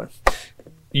yourselves, everybody.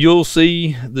 You'll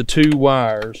see the 2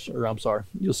 wires, or I'm sorry,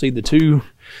 you'll see the 2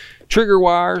 trigger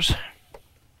wires,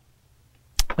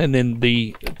 and then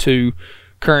the 2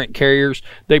 current carriers.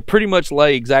 They pretty much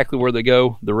lay exactly where they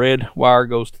go. The red wire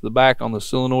goes to the back on the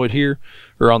solenoid here,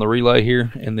 or on the relay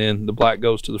here, and then the black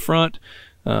goes to the front.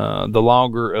 The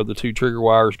longer of the 2 trigger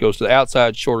wires goes to the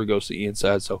outside, shorter goes to the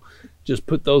inside. So just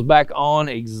put those back on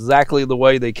exactly the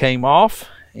way they came off,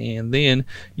 and then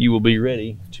you will be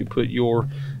ready to put your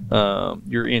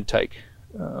intake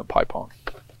pipe on.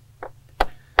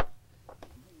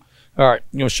 All right,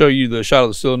 I'm going to show you the shot of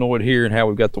the solenoid here and how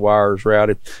we've got the wires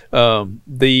routed.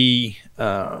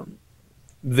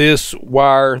 This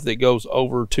wire that goes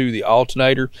over to the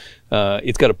alternator,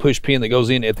 it's got a push pin that goes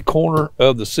in at the corner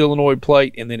of the solenoid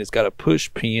plate, and then it's got a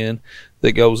push pin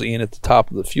that goes in at the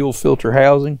top of the fuel filter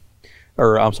housing,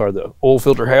 or I'm sorry, the oil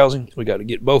filter housing. We got to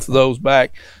get both of those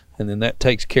back, and then that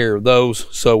takes care of those.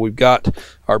 So we've got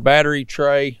our battery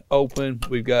tray open.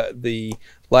 We've got the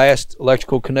last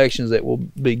electrical connections that will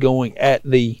be going at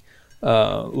the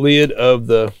lid of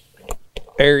the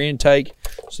air intake.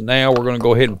 So now we're going to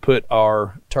go ahead and put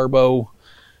our turbo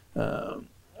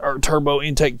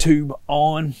intake tube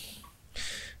on,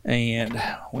 and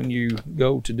when you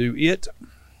go to do it,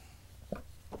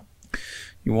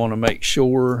 you want to make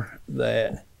sure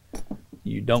that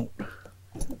you don't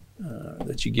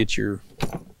that you get your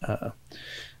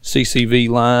CCV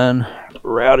line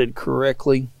routed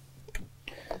correctly.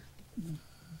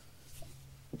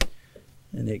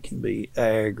 And it can be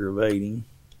aggravating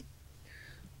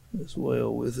as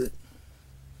well with it.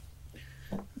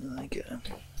 I think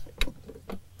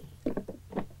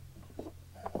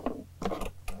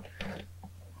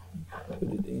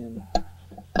put it in.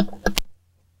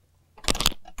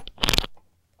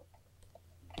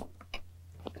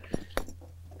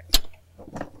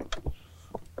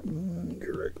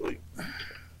 Correctly.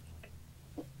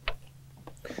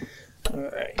 All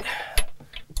right.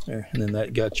 There, and then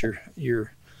that got your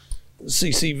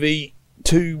CCV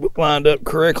tube lined up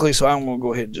correctly. So I'm going to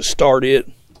go ahead and just start it,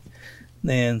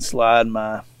 then slide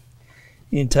my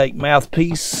intake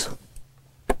mouthpiece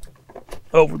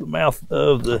over the mouth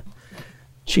of the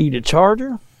Cheetah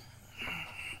charger.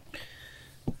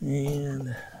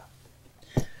 And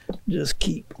just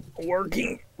keep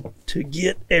working to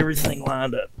get everything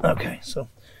lined up. Okay, so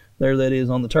there that is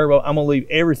on the turbo. I'm gonna leave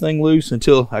everything loose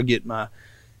until I get my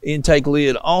intake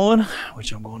lid on,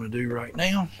 which I'm going to do right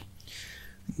now.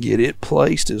 Get it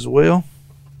placed as well.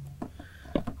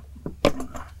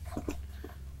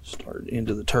 Start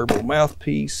into the turbo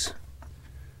mouthpiece,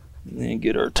 and then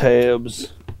get our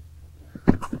tabs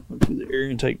to the air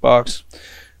intake box.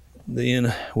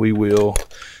 Then we will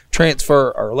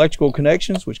transfer our electrical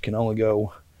connections, which can only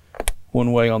go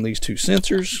one way on these two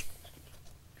sensors.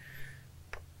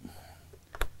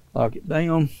 Lock it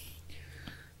down.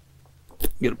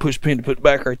 Get a push pin to put it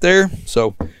back right there.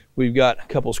 So we've got a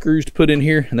couple screws to put in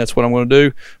here, and that's what I'm going to do.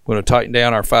 I'm going to tighten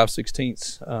down our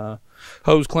 5/16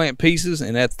 hose clamp pieces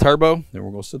and at the turbo. Then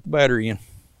we're going to set the battery in.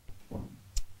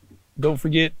 Don't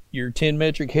forget your 10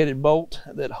 metric headed bolt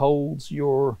that holds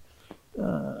your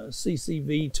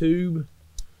CCV tube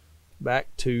back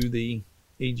to the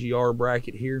EGR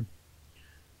bracket here.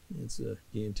 It's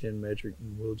again 10 metric,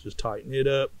 and we'll just tighten it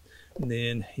up. And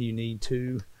then you need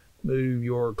to move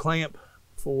your clamp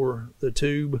for the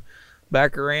tube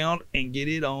back around and get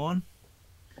it on.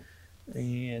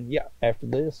 And yeah, after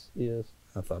this is,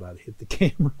 I thought I'd hit the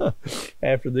camera.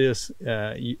 After this,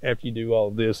 after you do all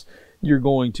of this, you're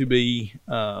going to be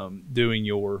doing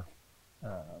your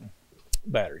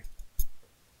battery.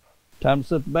 Time to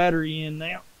set the battery in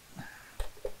now.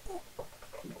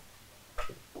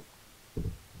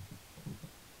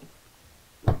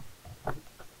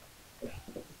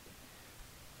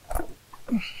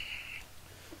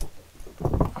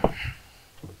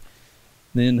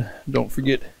 Then don't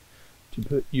forget to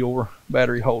put your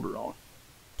battery holder on.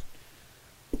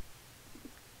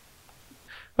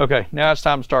 Okay, now it's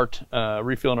time to start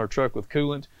refilling our truck with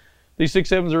coolant. These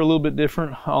 6.7s are a little bit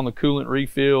different on the coolant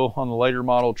refill on the later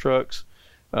model trucks.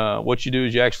 What you do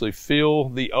is you actually fill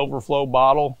the overflow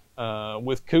bottle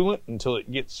with coolant until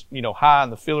it gets, you know, high in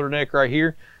the filler neck right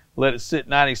here. Let it sit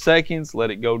 90 seconds,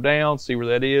 let it go down, see where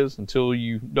that is until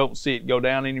you don't see it go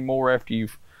down anymore after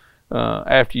you've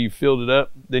filled it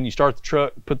up. Then you start the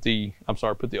truck, put the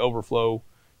overflow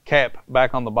cap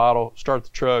back on the bottle, start the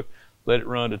truck, let it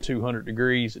run to 200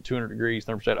 degrees. At 200 degrees,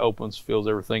 thermostat opens, fills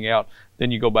everything out.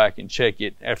 Then you go back and check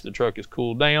it after the truck is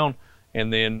cooled down,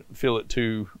 and then fill it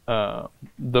to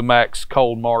the max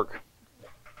cold mark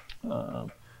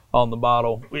on the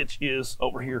bottle, which is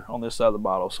over here on this side of the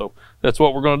bottle. So that's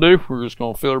what we're going to do. We're just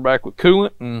going to fill her back with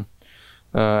coolant, and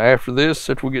after this,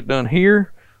 after we get done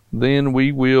here, then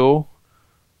we will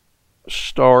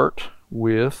start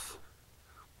with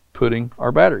putting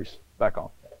our batteries back on.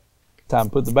 Time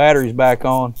to put the batteries back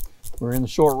on. We're in the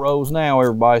short rows now,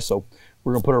 everybody, so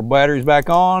we're going to put our batteries back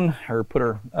on, or put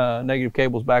our negative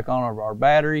cables back on of our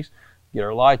batteries, get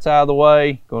our lights out of the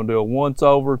way, going to do a once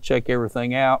over, check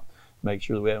everything out, make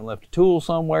sure that we haven't left a tool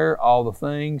somewhere, all the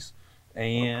things,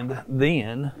 and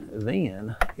then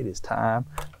it is time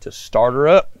to start her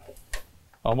up.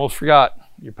 Almost forgot,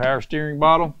 your power steering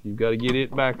bottle, you've got to get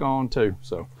it back on too.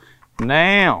 So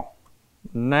now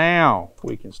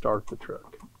we can start the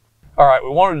truck. All right, we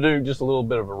wanted to do just a little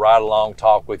bit of a ride along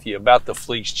talk with you about the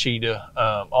Fleece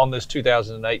Cheetah on this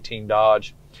 2018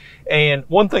 Dodge. And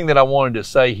one thing that I wanted to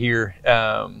say here,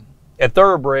 at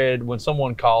Thoroughbred, when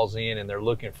someone calls in and they're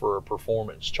looking for a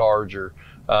performance charger,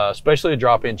 especially a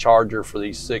drop-in charger for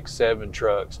these 6.7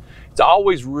 trucks, it's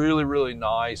always really, really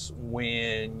nice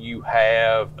when you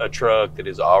have a truck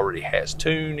that already has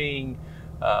tuning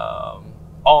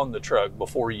on the truck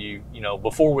before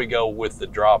before we go with the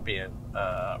drop-in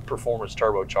performance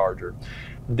turbocharger.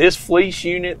 This Fleece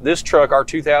unit, this truck, our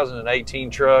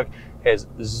 2018 truck, has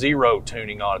zero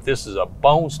tuning on it. This is a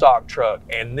bone stock truck,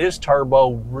 and this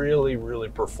turbo really, really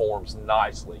performs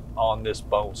nicely on this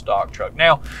bone stock truck.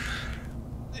 Now,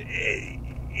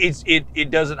 it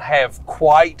doesn't have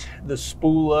quite the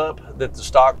spool up that the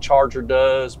stock charger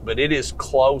does, but it is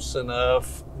close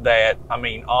enough that, I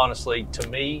mean, honestly, to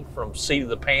me, from seat of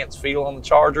the pants feel on the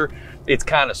charger, it's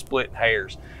kind of splitting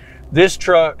hairs. This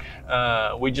truck,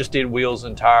 we just did wheels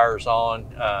and tires on.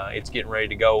 It's getting ready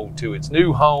to go to its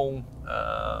new home,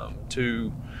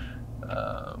 to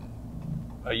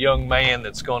a young man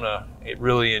that's gonna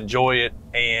really enjoy it.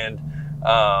 And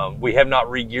we have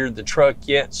not re-geared the truck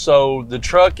yet. So the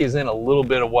truck is in a little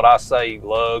bit of what I say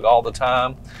lug all the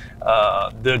time.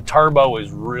 The turbo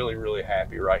is really, really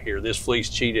happy right here. This Fleece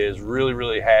Cheetah is really,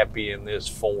 really happy in this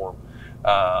form.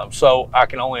 So I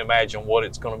can only imagine what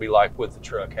it's going to be like with the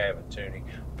truck having tuning.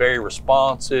 Very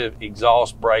responsive.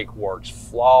 Exhaust brake works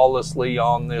flawlessly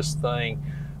on this thing.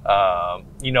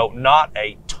 You know, not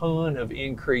a ton of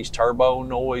increased turbo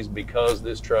noise because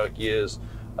this truck is,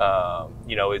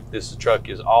 you know, this truck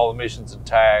is all emissions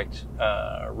intact,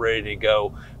 ready to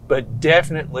go. But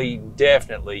definitely,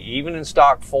 even in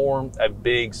stock form, a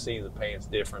big seat of the pants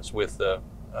difference with the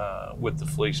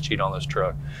Fleece Cheetah on this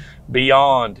truck.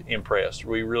 Beyond impressed.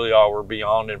 We really are. We're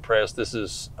beyond impressed. This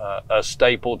is a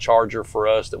staple charger for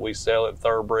us that we sell at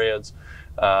Thoroughbreds.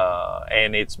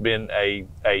 And it's been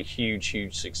a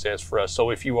huge success for us. So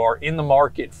if you are in the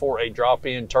market for a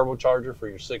drop-in turbocharger for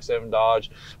your 6.7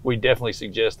 Dodge, we definitely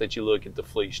suggest that you look at the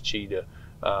Fleece Cheetah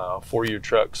for your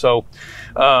truck. So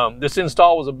this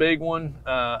install was a big one.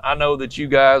 I know that you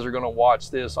guys are going to watch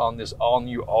this on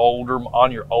your older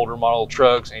model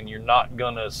trucks, and you're not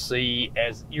going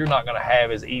to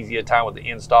have as easy a time with the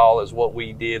install as what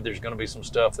we did. There's going to be some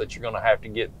stuff that you're going to have to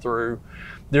get through.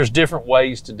 There's different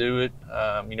ways to do it.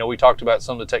 You know, we talked about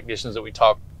some of the technicians that we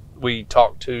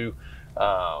talked to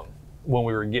when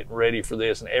we were getting ready for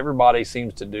this, and everybody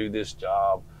seems to do this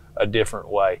job a different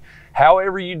way.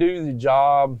 However you do the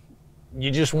job,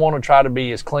 you just want to try to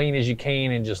be as clean as you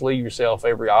can and just leave yourself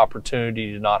every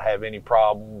opportunity to not have any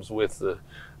problems with the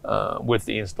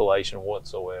installation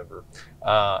whatsoever.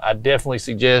 I definitely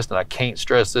suggest, and I can't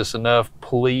stress this enough,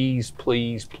 please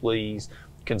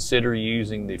consider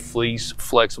using the Fleece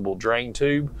flexible drain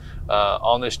tube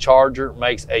on this charger. It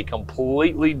makes a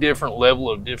completely different level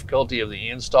of difficulty of the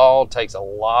install, takes a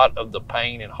lot of the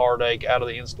pain and heartache out of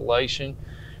the installation.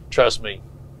 Trust me,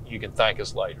 you can thank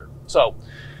us later. So,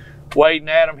 Wade and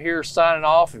Adam here signing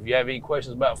off. If you have any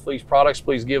questions about Fleece products,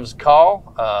 please give us a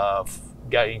call.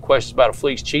 Got any questions about a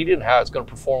Fleece Cheetah and how it's going to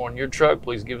perform on your truck,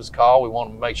 please give us a call. We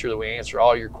want to make sure that we answer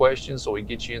all your questions so we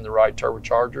get you in the right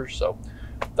turbocharger. So,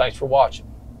 thanks for watching.